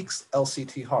what makes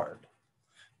LCT hard.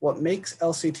 What makes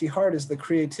LCT hard is the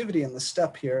creativity in the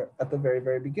step here at the very,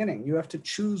 very beginning. You have to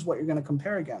choose what you're going to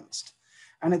compare against.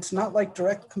 And it's not like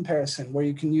direct comparison where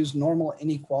you can use normal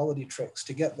inequality tricks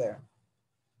to get there.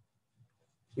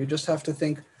 You just have to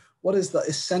think, what is the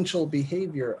essential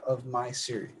behavior of my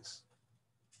series?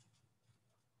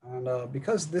 And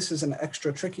because this is an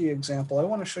extra tricky example, I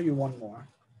want to show you one more.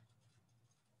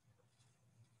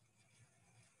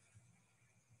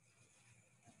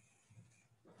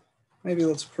 Maybe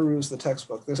let's peruse the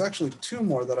textbook. There's actually 2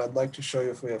 more that I'd like to show you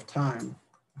if we have time.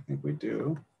 I think we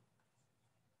do.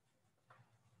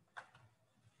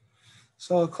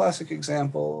 So classic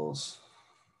examples.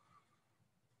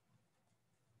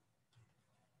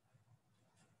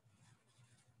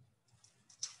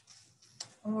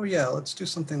 Oh yeah, let's do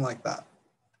something like that.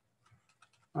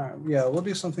 All right, yeah, we'll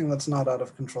do something that's not out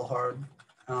of control hard.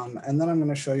 And then I'm going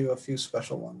to show you a few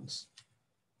special ones.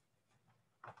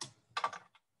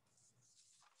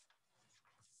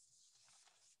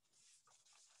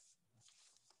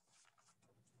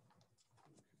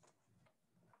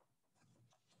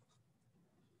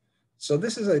 So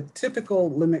this is a typical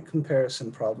limit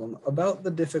comparison problem about the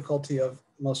difficulty of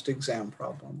most exam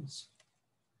problems.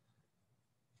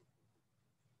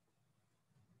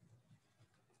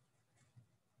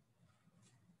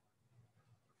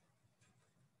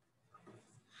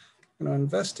 I'm going to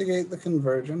investigate the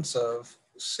convergence of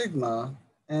sigma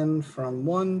n from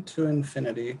 1 to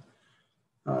infinity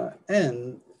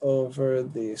n over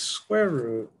the square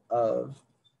root of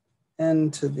n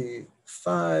to the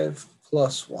 5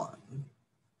 plus 1.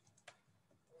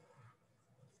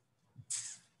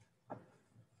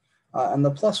 And the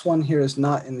plus 1 here is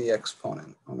not in the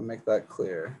exponent. I want to make that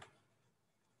clear.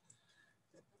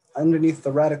 Underneath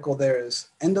the radical there is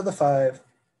n to the 5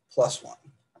 plus 1.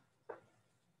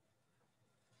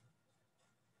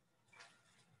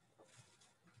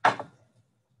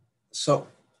 So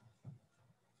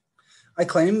I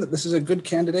claim that this is a good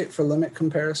candidate for limit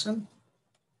comparison.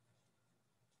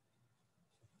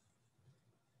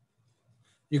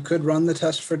 You could run the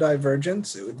test for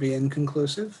divergence. It would be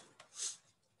inconclusive.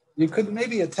 You could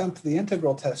maybe attempt the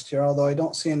integral test here, although I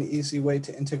don't see an easy way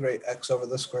to integrate x over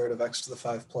the square root of x to the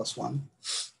 5 plus 1.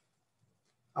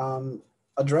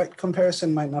 A direct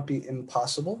comparison might not be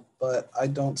impossible, but I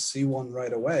don't see one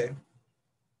right away.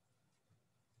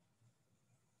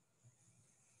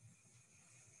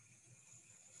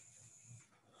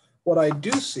 What I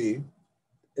do see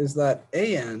is that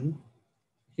an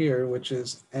here, which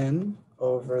is n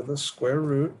over the square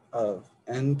root of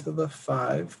n to the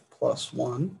 5 plus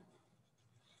 1.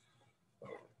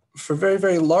 For very,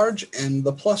 very large n,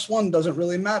 the plus 1 doesn't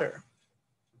really matter.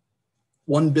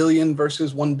 1 billion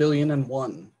versus 1 billion and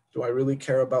 1. Do I really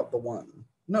care about the 1?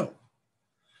 No.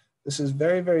 This is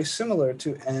very, very similar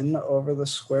to n over the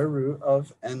square root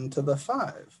of n to the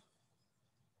 5.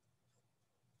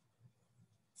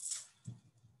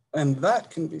 And that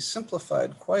can be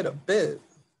simplified quite a bit.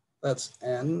 That's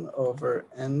n over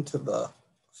n to the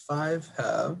 5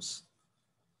 halves,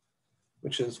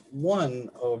 which is 1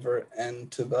 over n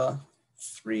to the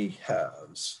 3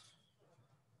 halves.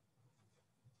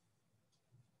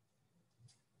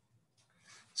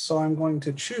 So I'm going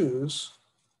to choose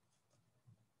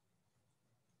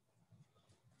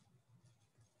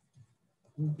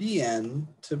Bn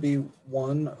to be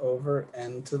 1 over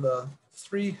n to the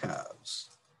 3 halves.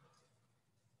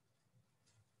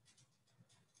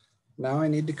 Now I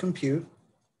need to compute.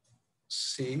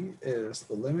 C is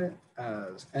the limit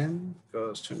as n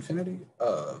goes to infinity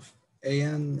of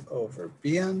an over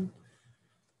bn,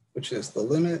 which is the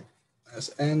limit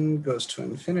as n goes to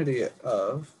infinity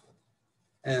of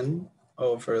n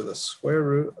over the square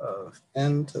root of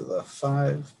n to the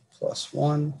 5 plus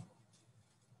 1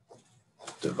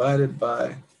 divided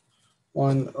by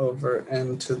 1 over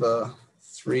n to the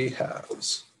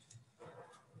 3/2.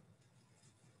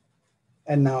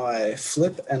 And now I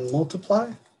flip and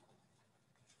multiply.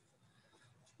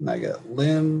 And I get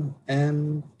lim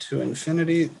n to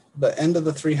infinity. The n to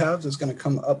the 3/2 is going to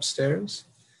come upstairs.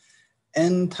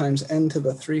 N times n to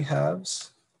the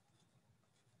 3/2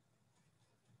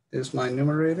 is my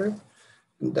numerator.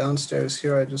 And downstairs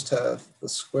here, I just have the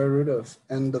square root of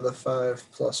n to the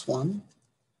 5 plus 1.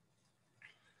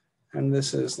 And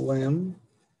this is lim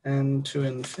n to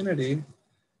infinity,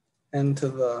 n to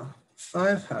the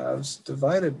 5/2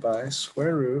 divided by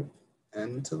square root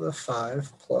n to the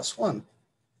 5 plus 1.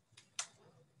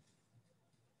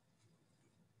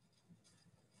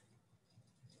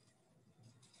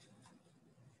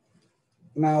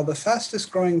 Now the fastest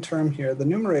growing term here, the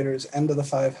numerator is n to the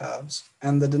 5/2,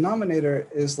 and the denominator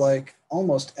is like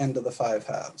almost n to the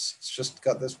 5/2. It's just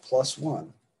got this plus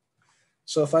 1.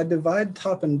 So if I divide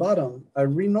top and bottom, I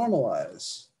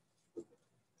renormalize.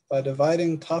 By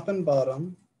dividing top and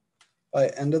bottom by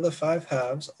n to the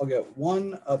 5/2, I'll get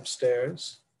 1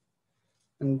 upstairs,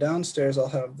 and downstairs I'll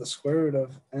have the square root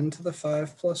of n to the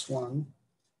 5 plus 1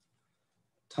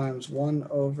 times 1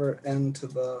 over n to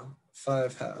the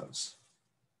 5/2.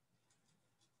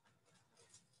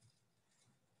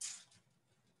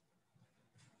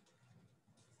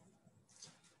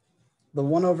 The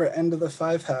 1 over n to the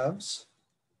 5/2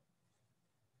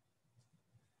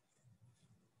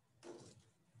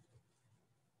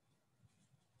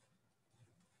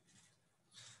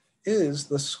 is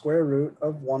the square root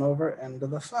of 1 over n to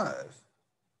the 5.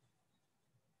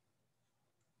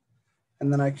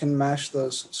 And then I can mash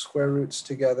those square roots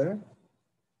together.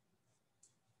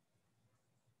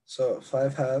 So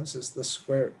 5/2 is the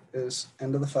square, is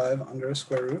n to the 5 under a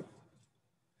square root.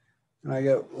 And I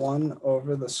get 1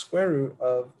 over the square root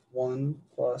of 1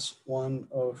 plus 1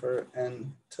 over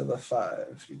n to the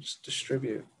 5. You just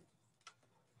distribute.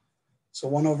 So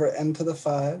 1 over n to the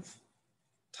 5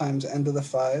 times n to the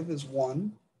 5 is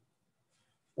 1.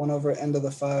 1 over n to the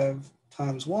 5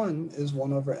 times 1 is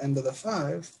 1 over n to the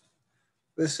 5.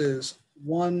 This is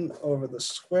 1 over the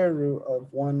square root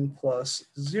of 1 plus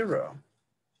 0,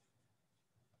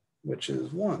 which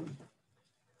is 1.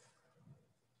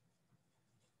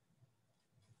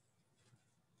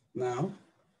 Now,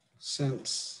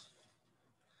 since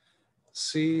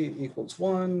c equals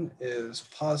 1 is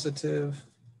positive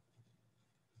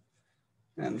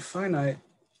and finite,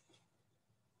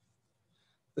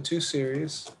 the two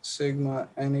series, sigma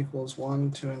n equals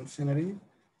 1 to infinity,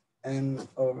 n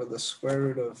over the square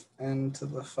root of n to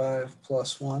the 5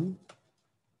 plus 1,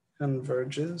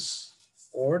 converges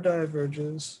or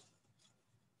diverges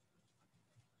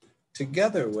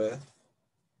together with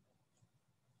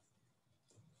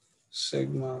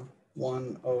sigma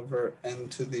 1 over n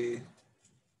to the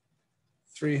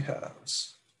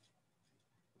 3/2.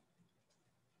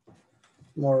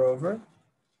 Moreover,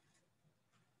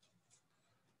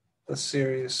 the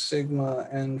series sigma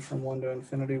n from 1 to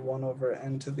infinity 1 over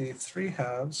n to the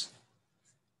 3/2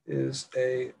 is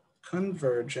a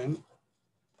convergent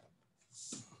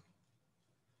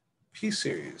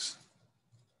p-series.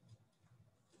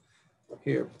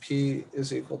 Here, p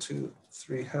is equal to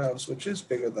 3/2, which is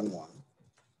bigger than 1.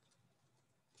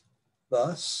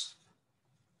 Thus,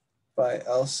 by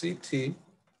LCT,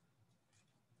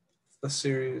 the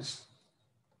series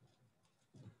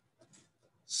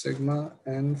sigma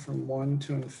n from 1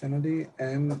 to infinity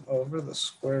n over the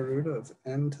square root of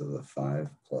n to the 5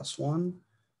 plus 1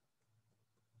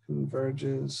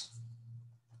 converges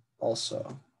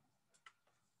also.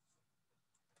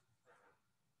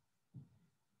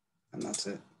 And that's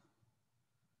it.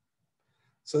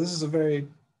 So this is a very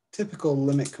typical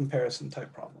limit comparison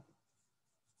type problem,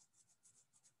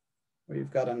 where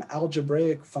you've got an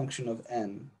algebraic function of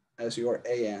n as your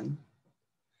an.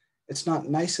 It's not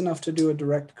nice enough to do a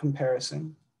direct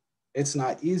comparison. It's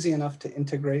not easy enough to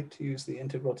integrate to use the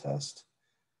integral test.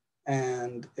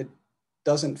 And it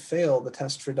doesn't fail the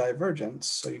test for divergence,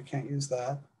 so you can't use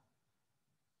that.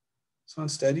 So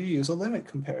instead you use a limit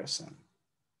comparison.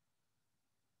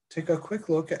 Take a quick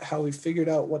look at how we figured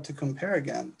out what to compare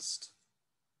against.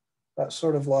 That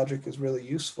sort of logic is really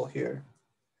useful here.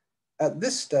 At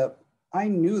this step, I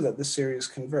knew that the series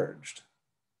converged.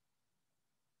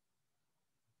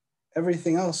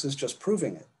 Everything else is just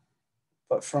proving it.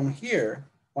 But from here,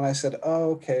 when I said,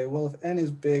 oh, okay, well, if n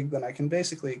is big, then I can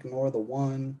basically ignore the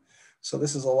 1. So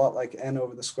this is a lot like n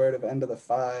over the square root of n to the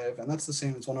 5, and that's the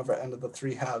same as 1 over n to the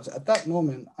 3 halves. At that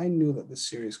moment, I knew that this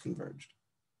series converged,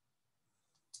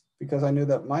 because I knew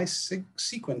that my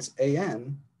sequence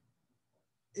an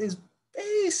is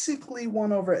basically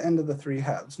 1 over n to the 3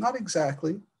 halves. Not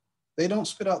exactly. They don't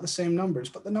spit out the same numbers,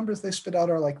 but the numbers they spit out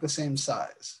are like the same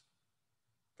size.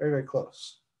 Very, very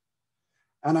close.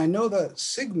 And I know that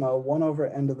sigma 1 over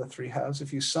n to the 3 halves,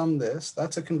 if you sum this,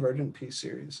 that's a convergent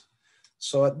p-series.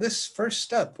 So at this first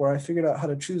step where I figured out how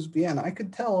to choose Bn, I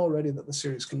could tell already that the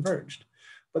series converged.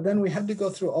 But then we had to go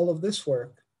through all of this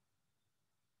work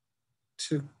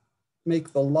to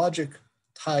make the logic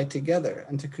tie together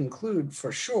and to conclude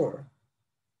for sure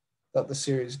that the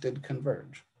series did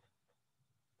converge.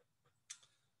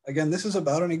 Again, this is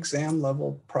about an exam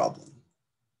level problem.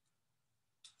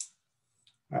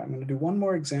 All right, I'm going to do one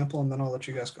more example and then I'll let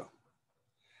you guys go.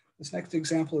 This next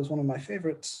example is one of my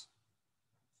favorites,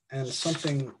 and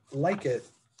something like it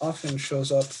often shows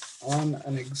up on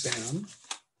an exam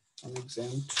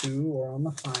 2 or on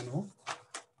the final.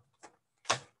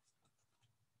 It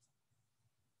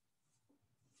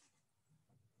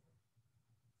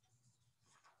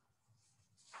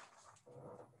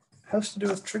has to do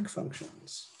with trig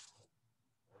functions.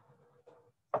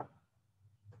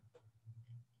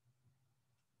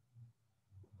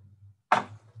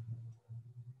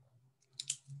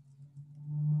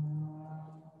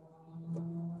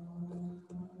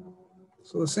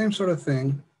 So the same sort of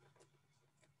thing.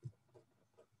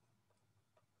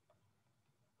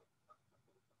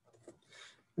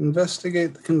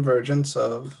 Investigate the convergence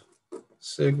of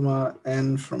sigma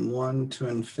n from 1 to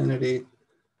infinity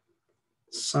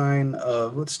sine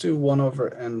of, let's do 1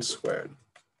 over n squared.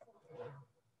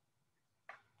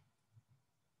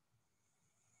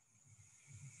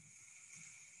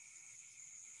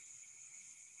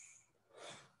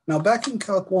 Now back in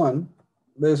Calc 1,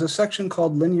 there's a section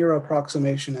called linear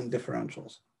approximation and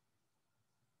differentials.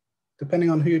 Depending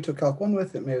on who you took Calc 1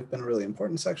 with, it may have been a really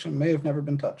important section, may have never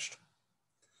been touched.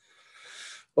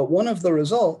 But one of the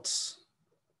results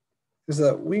is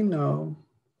that we know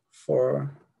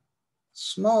for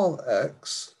small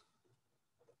x,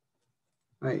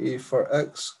 i.e. for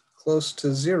x close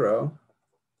to 0,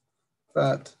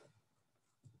 that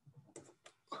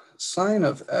sine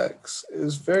of x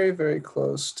is very, very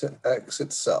close to x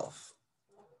itself.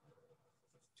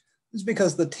 This is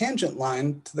because the tangent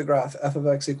line to the graph f of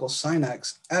x equals sine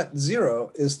x at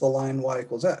 0 is the line y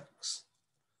equals x.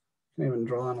 I can even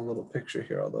draw in a little picture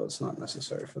here, although it's not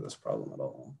necessary for this problem at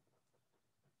all.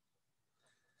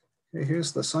 Okay,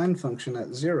 here's the sine function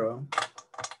at 0.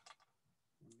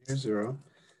 Here's 0.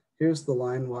 Here's the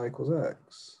line y equals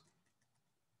x.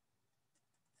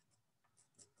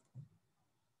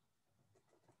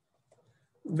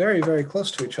 Very, very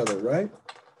close to each other, right?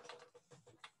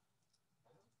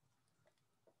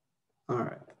 All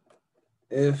right.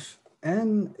 If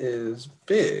n is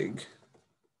big,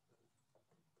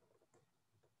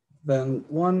 then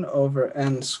 1 over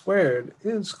n squared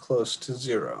is close to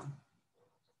 0.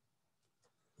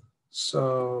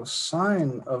 So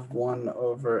sine of 1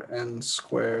 over n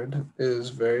squared is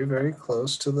very, very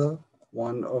close to the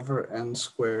 1 over n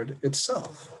squared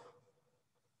itself.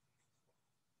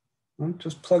 I'm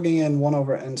just plugging in 1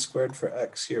 over n squared for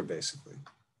x here, basically.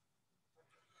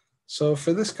 So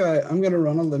for this guy, I'm going to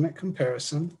run a limit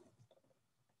comparison.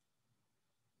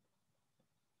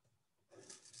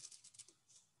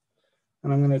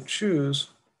 And I'm going to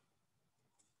choose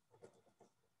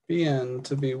Bn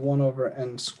to be 1 over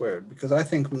n squared, because I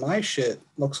think my shit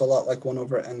looks a lot like 1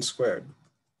 over n squared.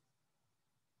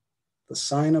 The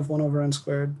sine of 1 over n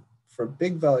squared for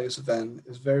big values of n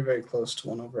is very, very close to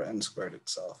 1 over n squared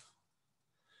itself.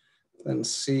 Then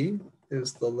C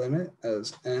is the limit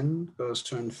as n goes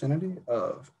to infinity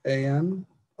of an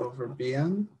over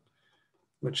bn,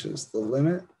 which is the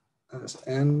limit as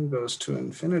n goes to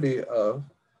infinity of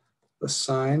the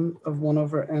sine of 1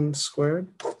 over n squared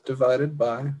divided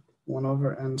by 1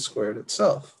 over n squared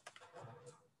itself.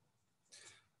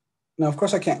 Now, of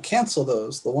course, I can't cancel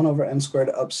those. The 1 over n squared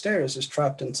upstairs is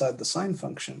trapped inside the sine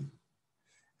function.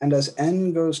 And as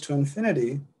n goes to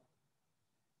infinity,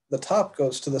 the top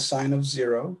goes to the sine of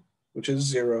 0, which is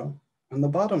 0, and the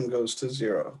bottom goes to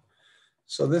 0.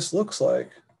 So this looks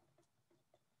like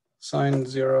sine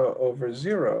 0 over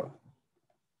 0,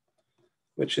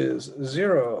 which is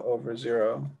 0 over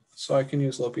 0. So I can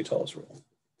use L'Hopital's rule.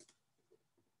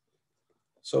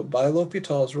 So by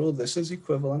L'Hopital's rule, this is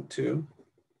equivalent to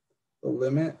the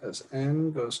limit as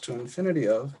n goes to infinity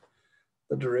of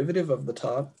the derivative of the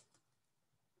top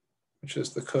which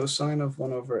is the cosine of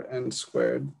 1 over n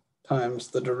squared times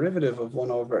the derivative of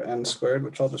 1 over n squared,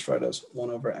 which I'll just write as 1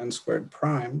 over n squared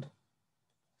primed,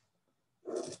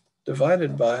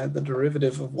 divided by the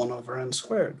derivative of 1 over n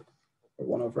squared, or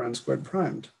 1 over n squared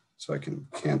primed. So I can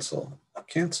cancel,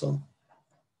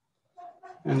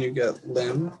 and you get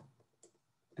lim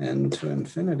n to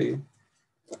infinity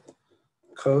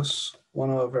cos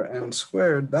 1 over n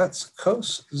squared. That's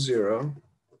cos 0,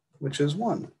 which is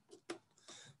 1.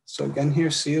 So again,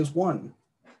 here c is 1.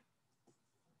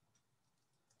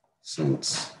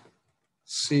 Since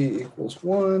c equals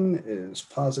 1 is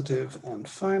positive and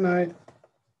finite,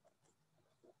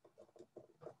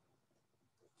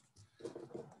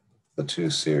 the two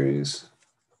series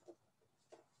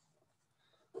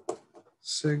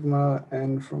sigma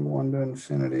n from 1 to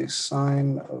infinity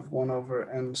sine of 1 over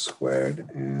n squared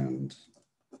and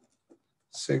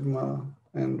sigma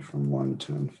n from 1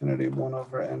 to infinity 1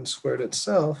 over n squared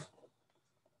itself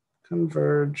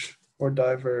converge or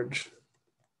diverge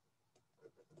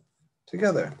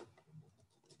together.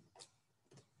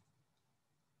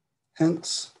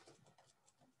 Hence,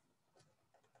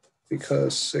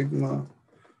 because sigma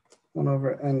 1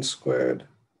 over n squared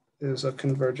is a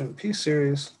convergent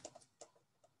p-series,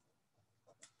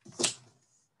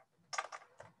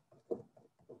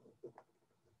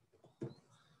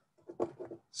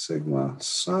 sigma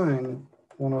sine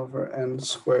 1 over n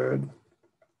squared,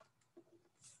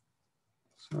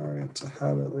 sorry, it's a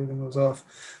habit leaving those off,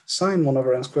 sine 1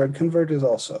 over n squared converges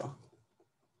also.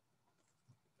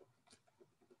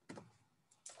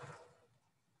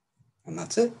 And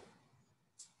that's it.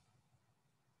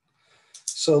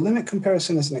 So limit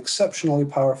comparison is an exceptionally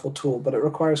powerful tool, but it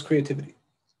requires creativity.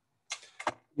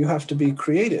 You have to be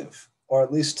creative, or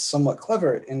at least somewhat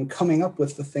clever, in coming up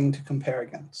with the thing to compare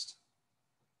against.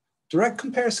 Direct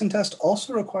comparison test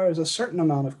also requires a certain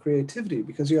amount of creativity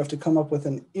because you have to come up with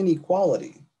an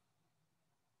inequality.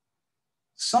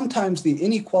 Sometimes the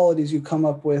inequalities you come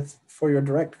up with for your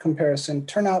direct comparison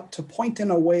turn out to point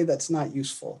in a way that's not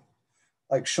useful,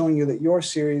 like showing you that your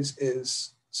series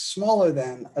is smaller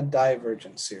than a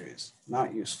divergent series,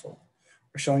 not useful,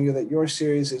 or showing you that your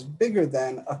series is bigger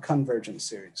than a convergent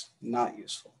series, not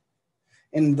useful.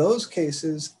 In those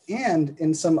cases, and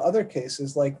in some other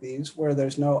cases like these, where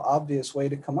there's no obvious way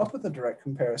to come up with a direct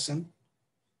comparison,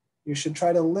 you should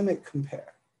try to limit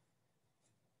compare.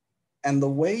 And the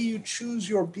way you choose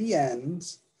your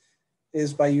BNs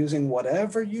is by using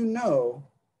whatever you know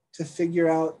to figure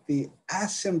out the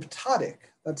asymptotic,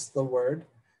 that's the word,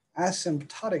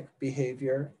 asymptotic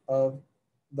behavior of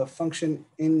the function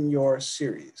in your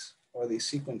series, or the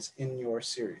sequence in your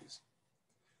series.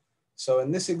 So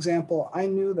in this example, I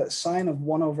knew that sine of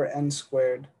 1 over n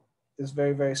squared is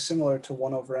very, very similar to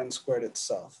 1 over n squared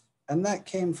itself. And that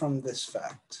came from this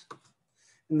fact.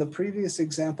 In the previous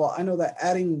example, I know that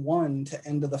adding 1 to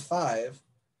n to the 5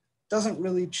 doesn't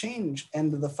really change n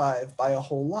to the 5 by a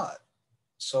whole lot.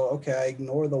 So, okay, I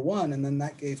ignore the 1, and then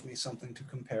that gave me something to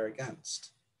compare against.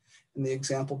 In the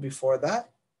example before that,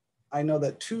 I know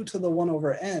that 2 to the 1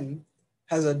 over n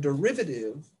has a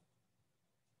derivative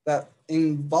that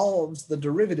involves the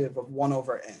derivative of 1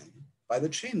 over n by the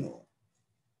chain rule.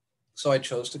 So I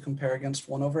chose to compare against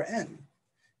 1 over n.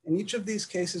 In each of these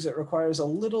cases, it requires a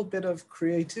little bit of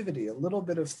creativity, a little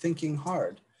bit of thinking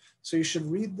hard. So you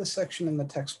should read the section in the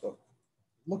textbook,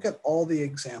 look at all the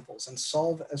examples, and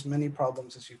solve as many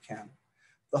problems as you can.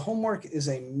 The homework is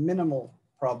a minimal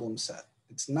problem set.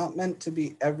 It's not meant to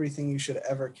be everything you should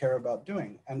ever care about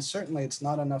doing. And certainly it's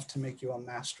not enough to make you a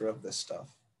master of this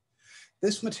stuff.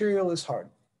 This material is hard,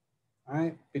 all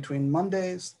right? Between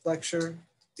Monday's lecture,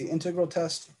 the integral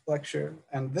test lecture,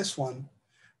 and this one,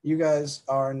 you guys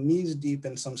are knees deep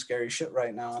in some scary shit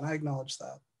right now, and I acknowledge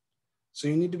that. So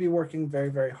you need to be working very,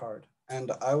 very hard.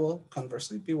 And I will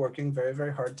conversely be working very,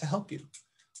 very hard to help you.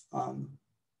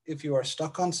 If you are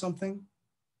stuck on something,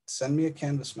 send me a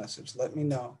Canvas message, let me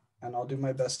know, and I'll do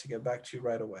my best to get back to you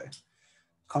right away.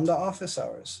 Come to office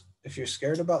hours. If you're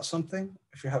scared about something,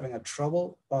 if you're having a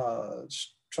troubles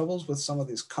with some of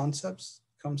these concepts,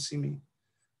 come see me.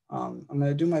 I'm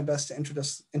gonna do my best to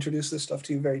introduce this stuff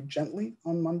to you very gently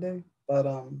on Monday, but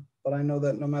I know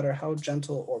that no matter how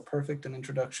gentle or perfect an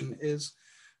introduction is,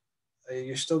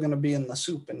 you're still gonna be in the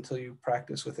soup until you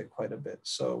practice with it quite a bit.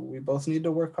 So we both need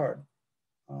to work hard.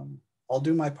 I'll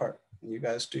do my part, and you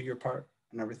guys do your part,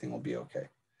 and everything will be okay.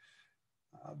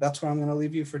 That's where I'm gonna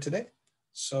leave you for today.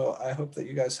 So I hope that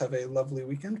you guys have a lovely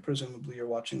weekend. Presumably you're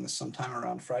watching this sometime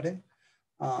around Friday.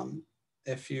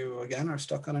 If you, again, are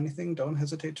stuck on anything, don't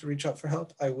hesitate to reach out for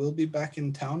help. I will be back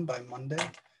in town by Monday.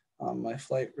 My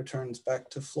flight returns back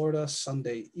to Florida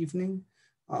Sunday evening.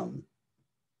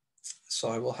 So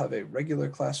I will have a regular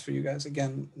class for you guys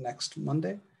again next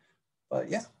Monday. But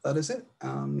yeah, that is it.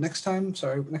 Next time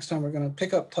we're going to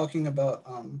pick up talking about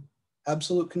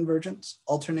absolute convergence,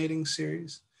 alternating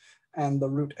series, and the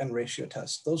root and ratio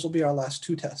test. Those will be our last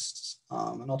 2 tests.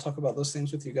 And I'll talk about those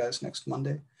things with you guys next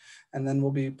Monday. And then we'll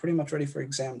be pretty much ready for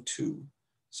exam 2.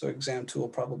 So exam 2 will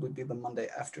probably be the Monday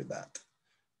after that.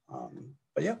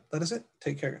 But yeah, that is it.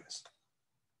 Take care, guys.